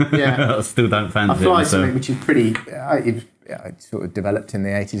 But, I still don't fancy it. I fly something which is pretty. It sort of developed in the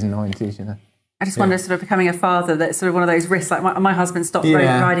 80s and 90s. I just wonder, sort of becoming a father, that's sort of one of those risks. Like my husband stopped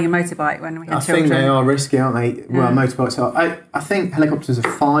riding a motorbike when we had children. I think they are risky, aren't they? Well, motorbikes are. I think helicopters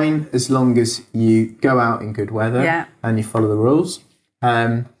are fine as long as you go out in good weather and you follow the rules.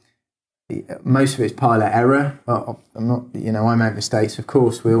 Most of it's pilot error. I'm not, I make mistakes, of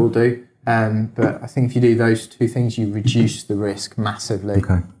course, we all do. But I think if you do those two things, you reduce the risk massively.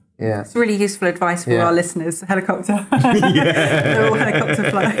 Okay. Yeah. It's really useful advice for our listeners. Helicopter. They're all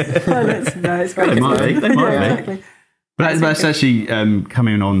helicopter pilots. No, it's great. They might be. Exactly. But that's actually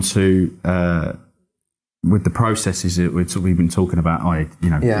coming on to with the processes that we've been talking about.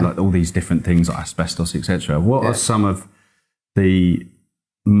 Like all these different things like asbestos, etc. What are some of the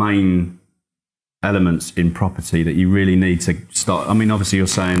main elements in property that you really need to start? I mean, obviously you're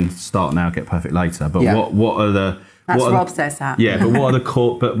saying start now, get perfect later, but what are the Rob says that. Yeah, but what are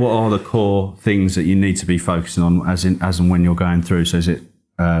the core things that you need to be focusing on as and when you're going through? So is it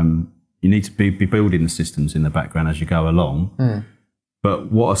you need to be building the systems in the background as you go along,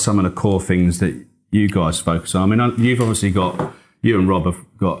 but what are some of the core things that you guys focus on? I mean, you and Rob have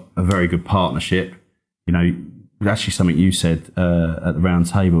got a very good partnership. Actually, something you said at the round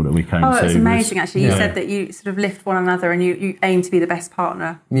table that we came to. Oh, it's amazing, actually. You said that you sort of lift one another and you aim to be the best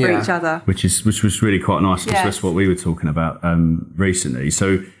partner for each other. Which was really quite nice, because that's what we were talking about recently.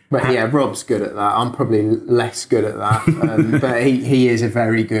 So, Rob's good at that. I'm probably less good at that. But he is a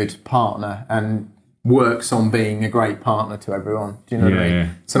very good partner and works on being a great partner to everyone. Do you know what I mean? Yeah.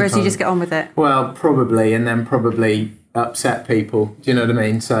 Whereas you just get on with it? Well, probably, and then probably upset people. Do you know what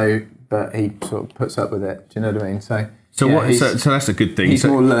I mean? But he sort of puts up with it. Do you know what I mean? So that's a good thing. He's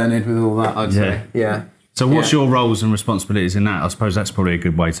more learned with all that, I'd say. Yeah. So what's your roles and responsibilities in that? I suppose that's probably a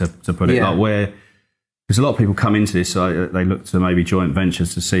good way to put it. Like because a lot of people come into this, they look to maybe joint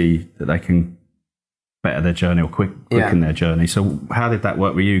ventures to see that they can better their journey or quicken their journey. So how did that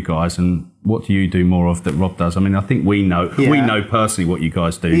work with you guys, and what do you do more of that Rob does? I mean, I think we know personally what you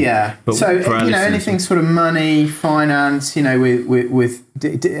guys do. Yeah. But so anything sort of money, finance, with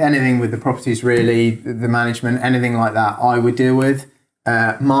anything with the properties, really, the management, anything like that, I would deal with.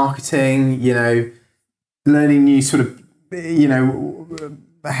 Marketing, learning new sort of,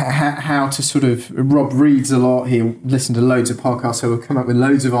 how to sort of. Rob reads a lot. He'll listen to loads of podcasts, so he'll come up with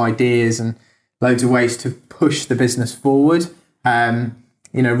loads of ideas and loads of ways to push the business forward.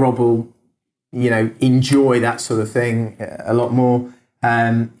 Rob will, enjoy that sort of thing a lot more.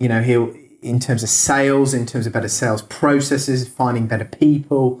 He'll, in terms of sales, in terms of better sales processes, finding better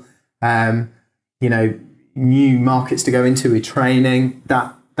people, new markets to go into with training,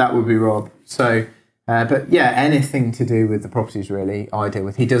 that would be Rob. So, anything to do with the properties, really, I deal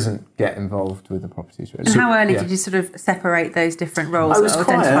with. He doesn't get involved with the properties, really. And how early did you sort of separate those different roles? I was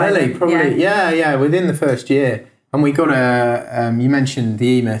quite early, probably. Yeah, within the first year. And we got you mentioned the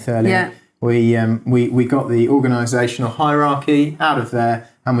E-Myth earlier. Yeah. We got the organisational hierarchy out of there,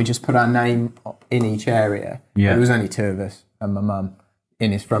 and we just put our name in each area. Yeah. There was only two of us and my mum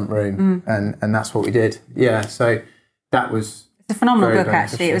in his front room, and that's what we did. Yeah, so that was... It's a phenomenal book,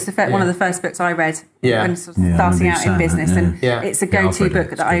 actually. It was one of the first books I read when starting out in business, and it's a go-to book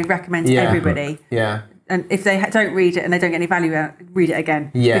that I recommend to everybody. Yeah. And if they don't read it and they don't get any value out, read it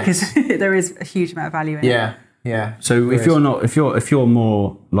again. Yeah. Because there is a huge amount of value in it. Yeah. So if you're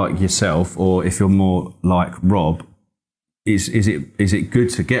more like yourself, or if you're more like Rob, is it good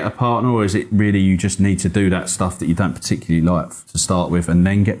to get a partner, or is it really you just need to do that stuff that you don't particularly like to start with and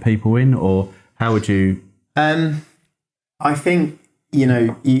then get people in, or how would you? I think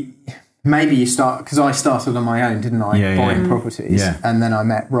maybe you start, because I started on my own, didn't I? Buying properties, and then I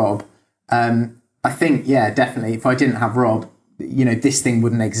met Rob. I think definitely. If I didn't have Rob, this thing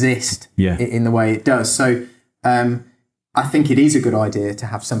wouldn't exist in the way it does. So I think it is a good idea to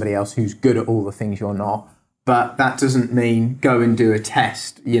have somebody else who's good at all the things you're not. But that doesn't mean go and do a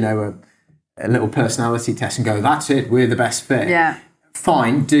test, a little personality test and go, that's it, we're the best fit. Yeah.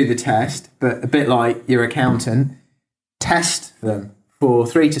 Fine, do the test, but a bit like your accountant, test them for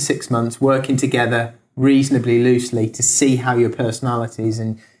 3 to 6 months, working together reasonably loosely to see how your personalities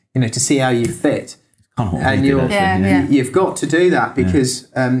and, to see how you fit. And you've got to do that, because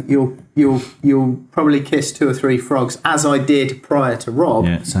you'll probably kiss 2 or 3 frogs, as I did prior to Rob,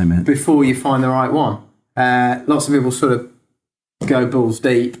 before you find the right one. Lots of people sort of go balls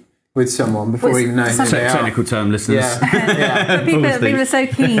deep with someone before even knowing who they are. Technical term, listeners. But people are so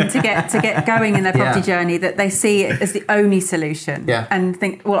keen to get going in their property journey that they see it as the only solution and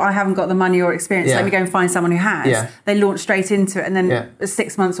think, well, I haven't got the money or experience, let me go and find someone who has. They launch straight into it, and then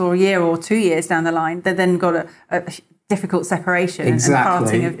 6 months or a year or 2 years down the line, they've then got a difficult separation and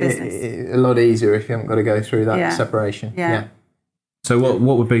parting of business. A lot easier if you haven't got to go through that separation. So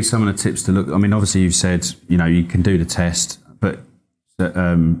what would be some of the tips to look? I mean, obviously you've said, you can do the test, but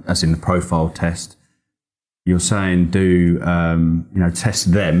as in the profile test, you're saying do,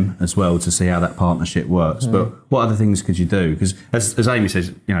 test them as well to see how that partnership works. But what other things could you do? Because as Amy says,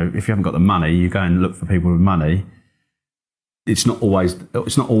 if you haven't got the money, you go and look for people with money. It's not always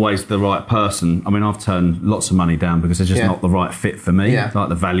the right person. I mean, I've turned lots of money down because they're just not the right fit for me. Like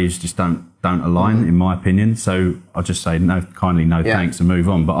the values just don't align, in my opinion. So I'll just say no thanks and move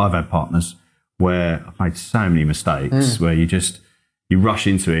on. But I've had partners where I've made so many mistakes where you rush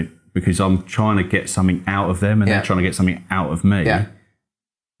into it because I'm trying to get something out of them and they're trying to get something out of me. But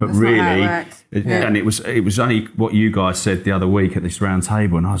that's really, and it was only what you guys said the other week at this round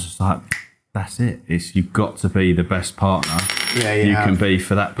table, and I was just like, that's it. You've got to be the best partner you can be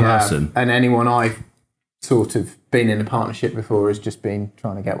for that person. And anyone I've sort of been in a partnership before has just been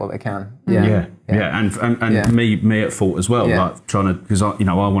trying to get what they can. And me at fault as well. Like trying to, because I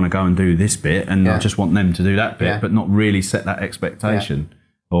want to go and do this bit, and I just want them to do that bit, but not really set that expectation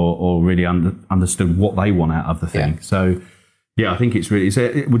or really understood what they want out of the thing. So. Yeah, I think it's really.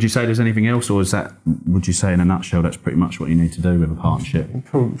 Would you say there's anything else, or would you say in a nutshell that's pretty much what you need to do with a partnership?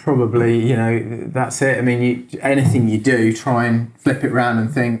 Probably, that's it. I mean, anything you do, try and flip it around and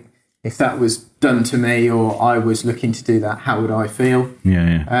think, if that was done to me, or I was looking to do that, how would I feel?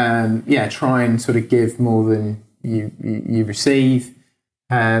 Try and sort of give more than you receive.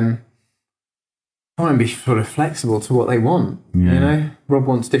 Try and be sort of flexible to what they want. Rob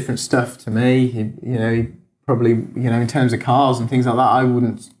wants different stuff to me. He probably, in terms of cars and things like that, I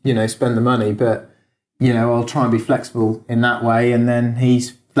wouldn't, spend the money, but, I'll try and be flexible in that way, and then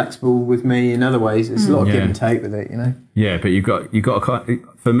he's flexible with me in other ways. It's a lot of give and take with it, Yeah, but you've got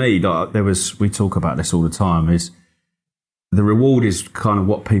for me, like, we talk about this all the time, is the reward is kind of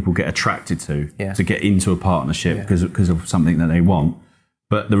what people get attracted to get into a partnership because of something that they want.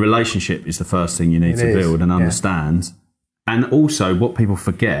 But the relationship is the first thing you need to build and understand. And also what people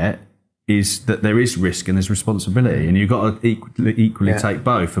forget is that there is risk and there's responsibility, and you've got to equally take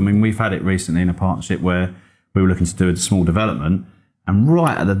both. I mean, we've had it recently in a partnership where we were looking to do a small development, and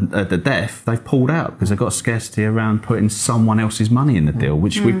right at the death, they've pulled out because they've got a scarcity around putting someone else's money in the deal,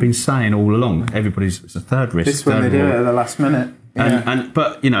 which we've been saying all along. It's a third risk. This when they do it at the last minute.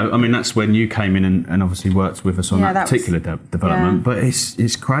 But that's when you came in and obviously worked with us on that particular development. But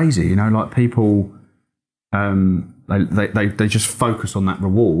it's crazy, like people. They just focus on that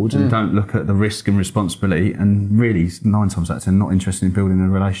reward and don't look at the risk and responsibility, and really 9 times out of 10 not interested in building a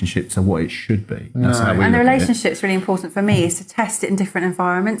relationship to what it should be. That's how we and the look at relationship's really important for me, is to test it in different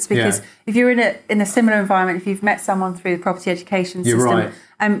environments, because if you're in a similar environment, if you've met someone through the property education system,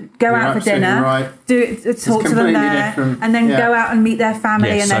 go out for dinner, talk to them there, and then go out and meet their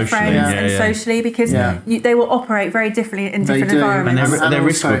family and their friends socially, because they will operate very differently in different environments. And their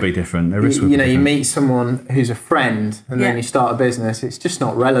risk will be different. You meet someone who's a friend and then you start a business, it's just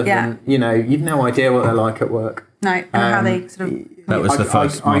not relevant. You've no idea what they're like at work. No, and how they sort of... That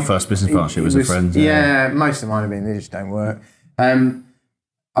was my first business partnership was a friend. Most of mine have been, they just don't work.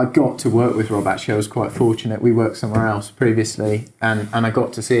 I got to work with Rob. Actually, I was quite fortunate. We worked somewhere else previously, and I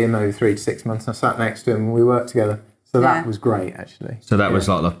got to see him over 3 to 6 months. I sat next to him and we worked together. So that was great, actually. So that was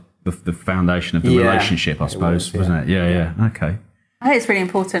like the foundation of the relationship, I suppose, wasn't it? Yeah. Okay. I think it's really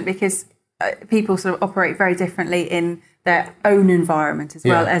important because people sort of operate very differently in their own environment as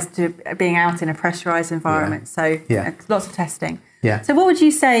well as to being out in a pressurised environment. So lots of testing. Yeah. So what would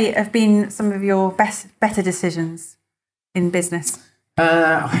you say have been some of your better decisions in business?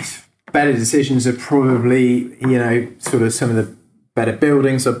 Better decisions are probably, sort of some of the better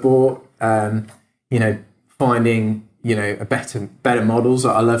buildings I bought, finding, a better models.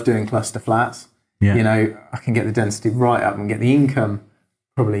 I love doing cluster flats. Yeah. I can get the density right up and get the income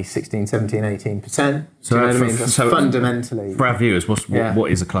probably 16, 17, 18%. So, what I mean? That's fundamentally. For our viewers,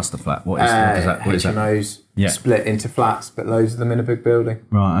 what is a cluster flat? What is that? HMOs split into flats, but loads of them in a big building.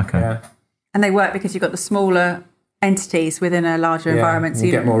 Right, okay. Yeah. And they work because you've got the smaller entities within a larger environment. So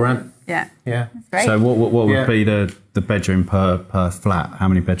you get more rent. Yeah. That's great. So what would be the bedroom per flat? How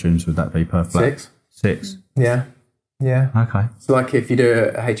many bedrooms would that be per flat? 6. Yeah. Okay. So like if you do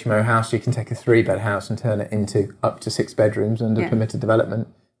a HMO house, you can take a 3-bed house and turn it into up to 6 bedrooms under permitted development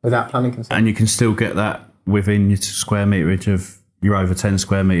without planning consent. And you can still get that within your square meterage of you're over 10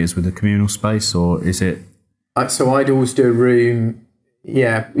 square metres with a communal space, or is it? So I'd always do a room,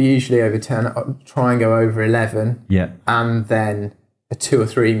 usually over 10. I'd try and go over 11. Yeah. And then a 2 or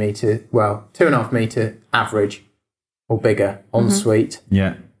 3 metre, 2.5 metre average or bigger ensuite.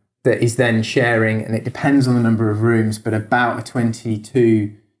 Yeah. That is then sharing, and it depends on the number of rooms, but about a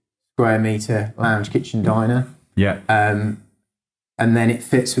 22 square metre lounge, kitchen, diner. Yeah. And then it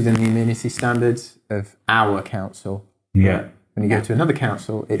fits within the amenity standards of our council. Yeah. When you go to another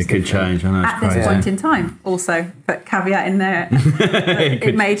council, it could change. I know, at this point in time, also, but caveat in there,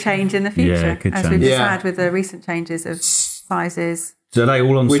 it may change in the future, as we've just had with the recent changes of sizes. So are they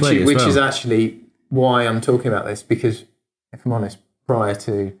all on suite as well? Which is actually why I'm talking about this, because if I'm honest, prior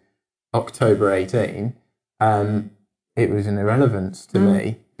to October 18, it was an irrelevance to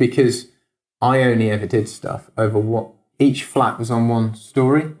me, because I only ever did stuff over what each flat was on one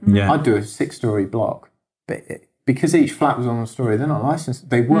story. Yeah. I'd do a 6-story block, but because each flat was on one story, they're not licensed.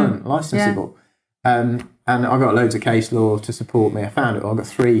 They weren't licensable. And I got loads of case law to support me. I found it. I got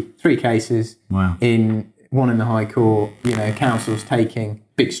three cases. Wow. One in the High Court. Councils taking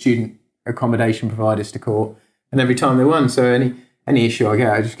big student accommodation providers to court, and every time they won. So any issue I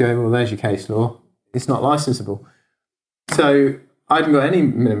get, I just go, well, there's your case law. It's not licensable. So I hadn't got any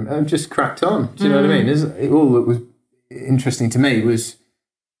minimum. I just cracked on. Do you know what I mean? All that was interesting to me was,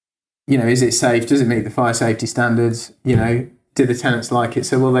 is it safe? Does it meet the fire safety standards? Do the tenants like it?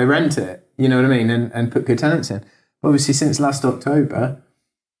 So will they rent it? You know what I mean? And put good tenants in. Obviously, since last October,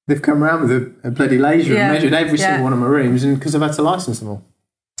 they've come around with a bloody laser and measured every single one of my rooms, and because I've had to license them all.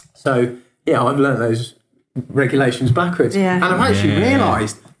 So I've learnt those regulations backwards, and I've actually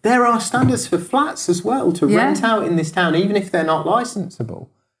realised there are standards for flats as well to rent out in this town, even if they're not licensable.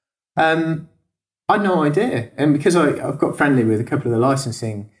 I had no idea, and because I've got friendly with a couple of the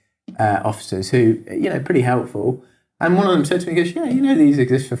licensing officers who, pretty helpful. And one of them said to me, he goes, these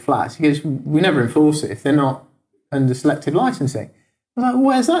exist for flats. He goes, we never enforce it if they're not under selective licensing. I was like, well,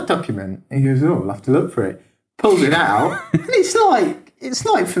 where's that document? And he goes, I'll have to look for it. Pulls it out, and it's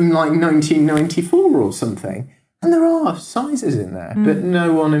like from like 1994 or something. And there are sizes in there, but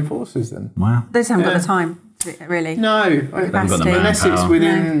no one enforces them. Wow. They just haven't got the time, really. No, unless it's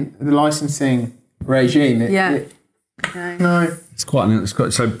within the licensing regime. No.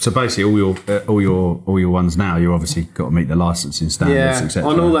 So basically, all your ones now, you obviously got to meet the licensing standards, etc.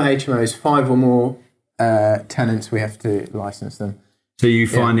 On all the HMOs, 5 or more tenants, we have to license them. So you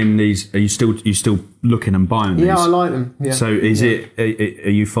finding these? Are you still looking and buying these? Yeah, I like them. Yeah. So is it? Are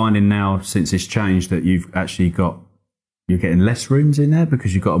you finding now, since it's changed, that you've actually you're getting less rooms in there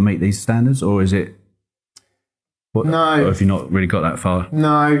because you've got to meet these standards, or is it? No. Or have you not really got that far?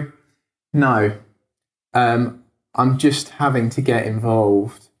 No. I'm just having to get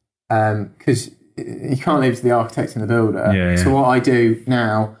involved because you can't leave it to the architect and the builder. Yeah. So what I do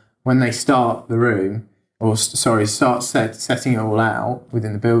now, when they start the room, start setting it all out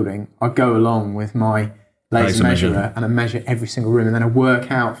within the building, I go along with my laser measurer and I measure every single room, and then I work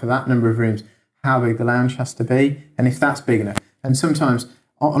out for that number of rooms how big the lounge has to be, and if that's big enough. And sometimes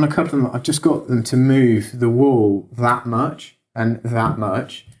on a couple of them, I've just got them to move the wall that much and that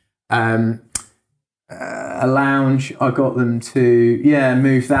much. A lounge, I got them to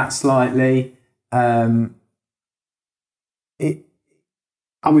move that slightly. I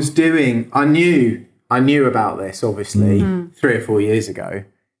knew about this obviously 3 or 4 years ago,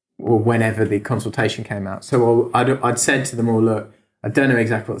 or whenever the consultation came out. So I'd said to them all, look, I don't know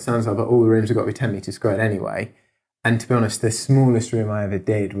exactly what the sounds are, but all the rooms have got to be 10 metres squared anyway. And to be honest, the smallest room I ever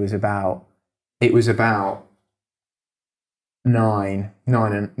did was about 9. And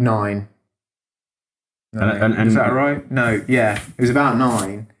is that right? No, yeah, it was about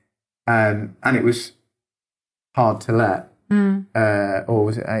 9, and it was hard to let, or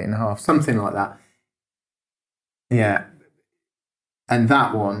was it 8.5, something like that? Yeah, and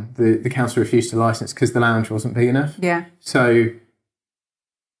that one, the council refused to license because the lounge wasn't big enough. Yeah. So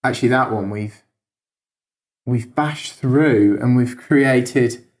actually, that one we've bashed through, and we've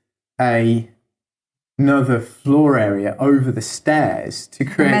created another floor area over the stairs to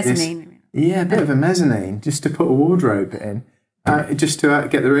create mezzanine. a bit of a mezzanine, just to put a wardrobe in, just to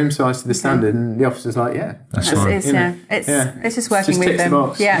get the room size to the standard. And the officer's like, that's fine. It's just working just with ticks the them.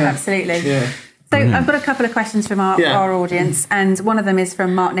 box. Yeah, absolutely. Yeah. So I've got a couple of questions from our audience, and one of them is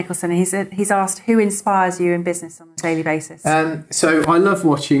from Mark Nicholson. He's asked, who inspires you in business on a daily basis? So I love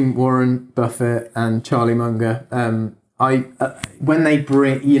watching Warren Buffett and Charlie Munger. When they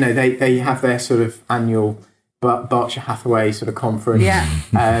bring, they have their sort of annual Berkshire Hathaway sort of conference,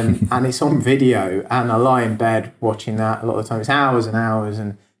 and it's on video, and I lie in bed watching that. A lot of the time it's hours and hours,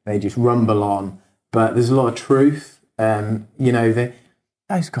 and they just rumble on, but there's a lot of truth.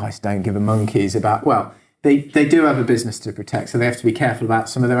 Those guys don't give a monkeys about, they do have a business to protect, so they have to be careful about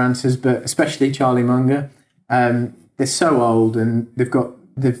some of their answers, but especially Charlie Munger, they're so old, and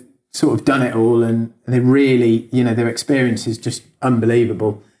they've sort of done it all, and they really, their experience is just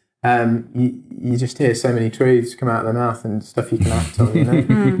unbelievable. You just hear so many truths come out of their mouth and stuff you can act on.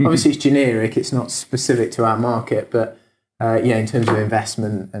 Obviously, it's generic; it's not specific to our market. But in terms of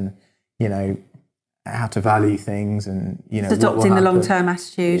investment and how to value things, and adopting the long-term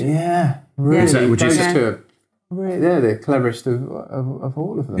attitude. Yeah, really. They're the cleverest of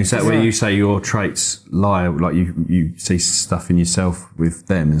all of them. Is that where you say your traits lie? Like you see stuff in yourself with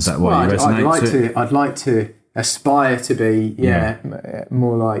them? Is that why you resonate? I'd like to aspire to be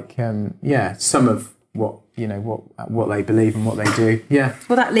more like some of what what they believe and what they do. Yeah.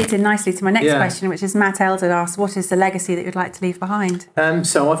 Well, that leads in nicely to my next question, which is Matt Elder asked, what is the legacy that you'd like to leave behind?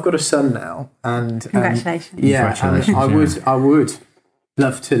 So I've got a son now, and congratulations. Congratulations. I would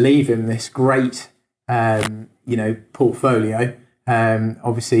love to leave him this great portfolio.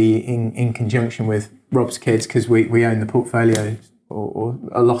 Obviously in conjunction with Rob's kids, because we own the portfolio, or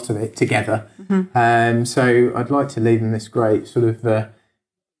a lot of it together. Mm-hmm. So I'd like to leave them this great sort of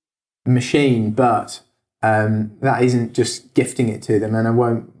machine, but that isn't just gifting it to them, and I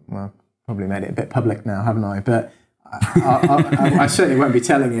won't, probably made it a bit public now, haven't I? But I certainly won't be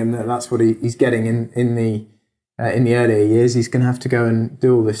telling him that that's what he's getting in the earlier years. He's going to have to go and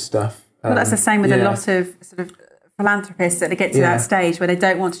do all this stuff. Well, that's the same with a lot of sort of philanthropists that they get to that stage where they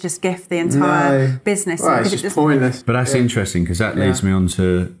don't want to just gift the entire business. Right, it's just pointless. But that's interesting, because that leads me on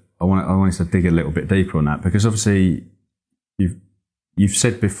to, I wanted to dig a little bit deeper on that, because obviously you've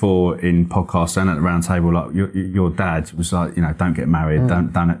said before in podcasts and at the round table, like your dad was like, don't get married,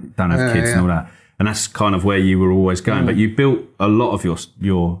 don't have kids and all that. And that's kind of where you were always going. But you built a lot of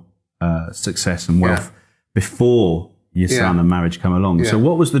your success and wealth before your son and marriage come along. Yeah. So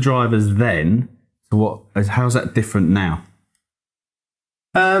what was the drivers then? How's that different now?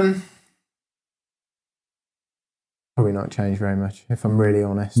 Probably not changed very much, if I'm really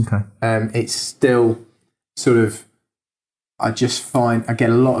honest. Okay. It's still sort of, I just find I get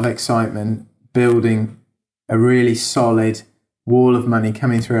a lot of excitement building a really solid wall of money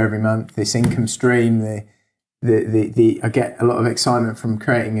coming through every month. This income stream, I get a lot of excitement from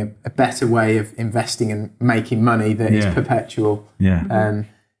creating a better way of investing and making money that is perpetual. Yeah.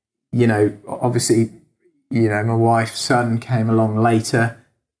 Obviously, my wife's son came along later.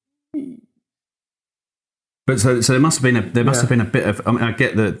 But so there must have been a bit of. I mean, I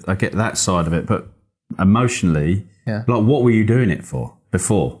get that side of it, but emotionally, like, what were you doing it for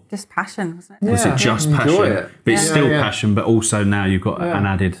before? Just passion, wasn't it? Was it just passion? But it's still passion, but also now you've got an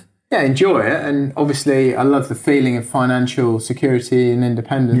added. Yeah, enjoy it, and obviously I love the feeling of financial security and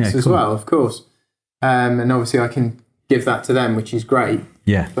independence as well, of course. And obviously I can give that to them, which is great.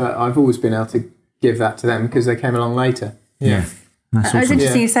 Yeah. But I've always been able to give that to them because they came along later. Yeah. That's awesome. It was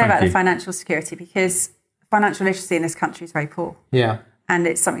interesting you say about the financial security, because financial literacy in this country is very poor. Yeah. And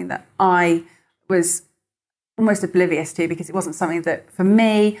it's something that I was almost oblivious to, because it wasn't something that, for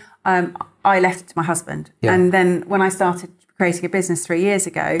me, I left it to my husband. Yeah. And then when I started creating a business 3 years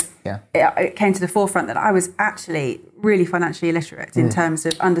ago, it came to the forefront that I was actually really financially illiterate in terms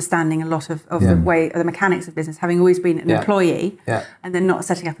of understanding a lot of the mechanics of business, having always been an employee and then not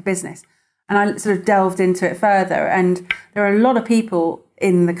setting up a business. And I sort of delved into it further, and there are a lot of people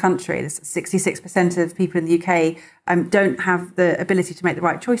in the country. 66% of people in the UK don't have the ability to make the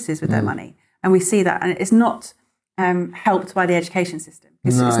right choices with their money. And we see that. And it's not helped by the education system.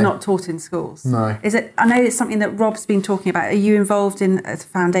 It's not taught in schools. No. Is it? I know it's something that Rob's been talking about. Are you involved in a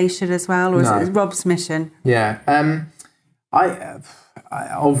foundation as well? Or is it Rob's mission? Yeah. I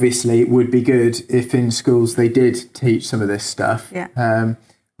obviously it would be good if in schools they did teach some of this stuff. Yeah.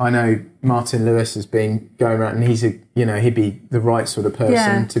 I know Martin Lewis has been going around, and he'd be the right sort of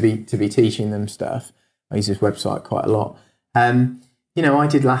person to be teaching them stuff. I use his website quite a lot. I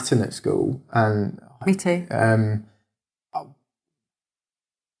did Latin at school, and me too. I'm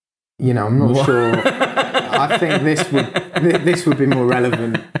not sure. I think this would be more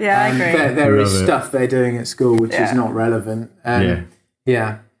relevant. Yeah, I agree. There is stuff they're doing at school which is not relevant. They need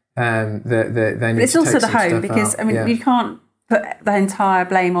it's also the home, because you can't put the entire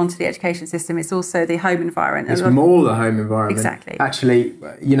blame onto the education system. It's also the home environment. It's more the home environment. Exactly. Actually,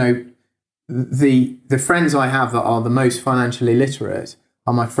 the friends I have that are the most financially literate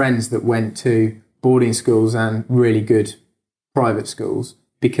are my friends that went to boarding schools and really good private schools,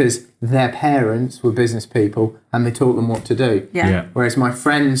 because their parents were business people and they taught them what to do. Yeah. Whereas my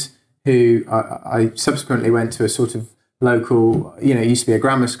friends who I subsequently went to a sort of local, it used to be a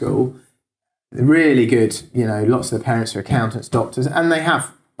grammar school, really good, lots of the parents are accountants, doctors, and they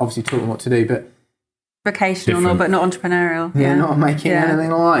have obviously taught them what to do, but vocational, but not entrepreneurial. Yeah, not making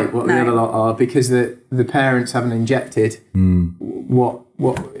anything like what the other lot are, because the parents haven't injected what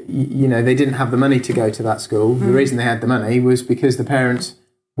they didn't have the money to go to that school. The reason they had the money was because the parents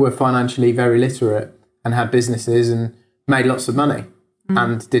were financially very literate and had businesses and made lots of money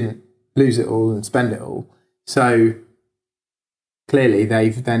and didn't lose it all and spend it all. So clearly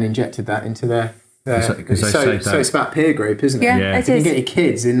they've then injected that into their so it's about peer group, isn't it? Yeah, if you can get your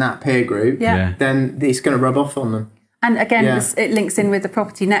kids in that peer group, then it's going to rub off on them. And again, it links in with the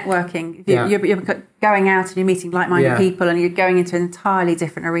property networking. You're going out and you're meeting like-minded people, and you're going into an entirely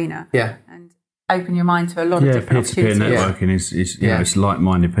different arena. Yeah. And open your mind to a lot of different opportunities. Peer-to-peer networking is it's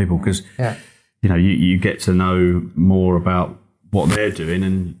like-minded people, because you get to know more about what they're doing,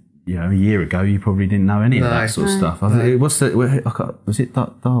 and a year ago you probably didn't know any of that sort of stuff. Was it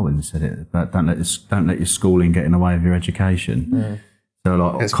Darwin said it about don't let your schooling get in the way of your education?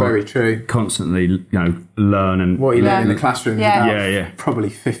 So it's very true. Constantly, learn, and what you learn in the classroom. Yeah. Probably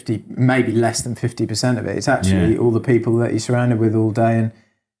 50, maybe less than 50% of it. It's actually all the people that you're surrounded with all day, and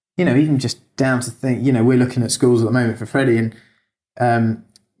even just down to think. We're looking at schools at the moment for Freddie, and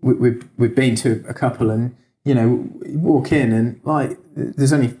we've been to a couple, and walk in and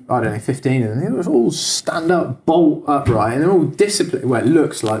there's only 15 of them. They all stand up, bolt upright, and they're all disciplined. Well, it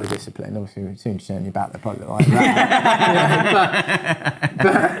looks like they're disciplined. Obviously, as soon as you turn your back, they're probably like that.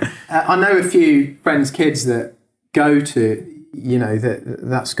 but I know a few friends' kids that go to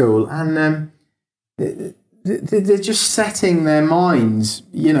that school, and they're just setting their minds,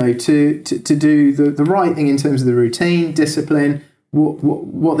 to do the right thing in terms of the routine, discipline,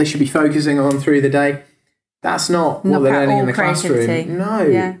 what they should be focusing on through the day. That's not what they're learning in the classroom. No.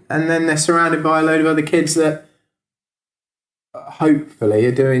 Yeah. And then they're surrounded by a load of other kids that hopefully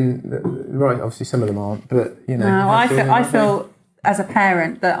are doing right. Obviously, some of them aren't, but No, I feel as a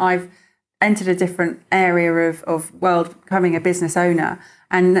parent that I've entered a different area of world, becoming a business owner,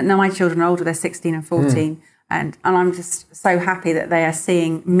 and now my children are older. They're 16 and 14. And I'm just so happy that they are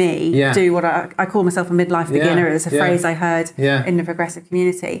seeing me do what I call myself a midlife beginner. It's a phrase I heard in the progressive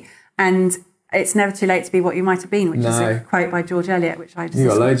community. And it's never too late to be what you might have been, which is a quote by George Eliot, which I just... You've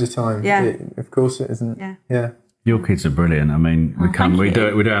got loads of time. Yeah. Of course it isn't. Yeah. Your kids are brilliant. I mean, we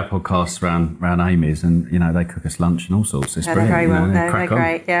do our podcasts around Amy's, and they cook us lunch and all sorts. It's brilliant. They're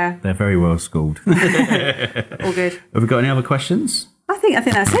great, yeah. They're very well schooled. All good. Have we got any other questions? I think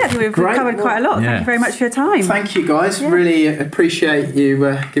that's it. I think we've covered quite a lot. Thank you very much for your time. Thank you, guys. Really appreciate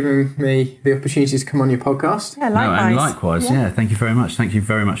you giving me the opportunity to come on your podcast. Yeah, likewise. No, and likewise, thank you very much. Thank you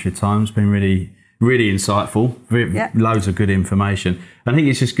very much for your time. It's been really, really insightful. Loads of good information. I think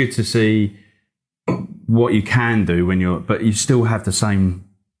it's just good to see what you can do but you still have the same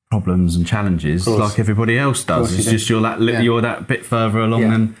problems and challenges like everybody else does. It's just you're that bit further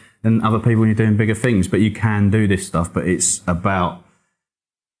along than other people, and you're doing bigger things. But you can do this stuff. But it's about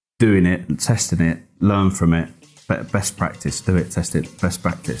doing it, testing it, learn from it, best practice, do it, test it, best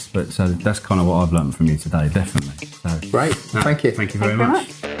practice. But so that's kind of what I've learned from you today, definitely. So, great. Thank you. Thank you very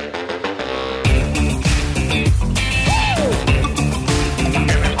much.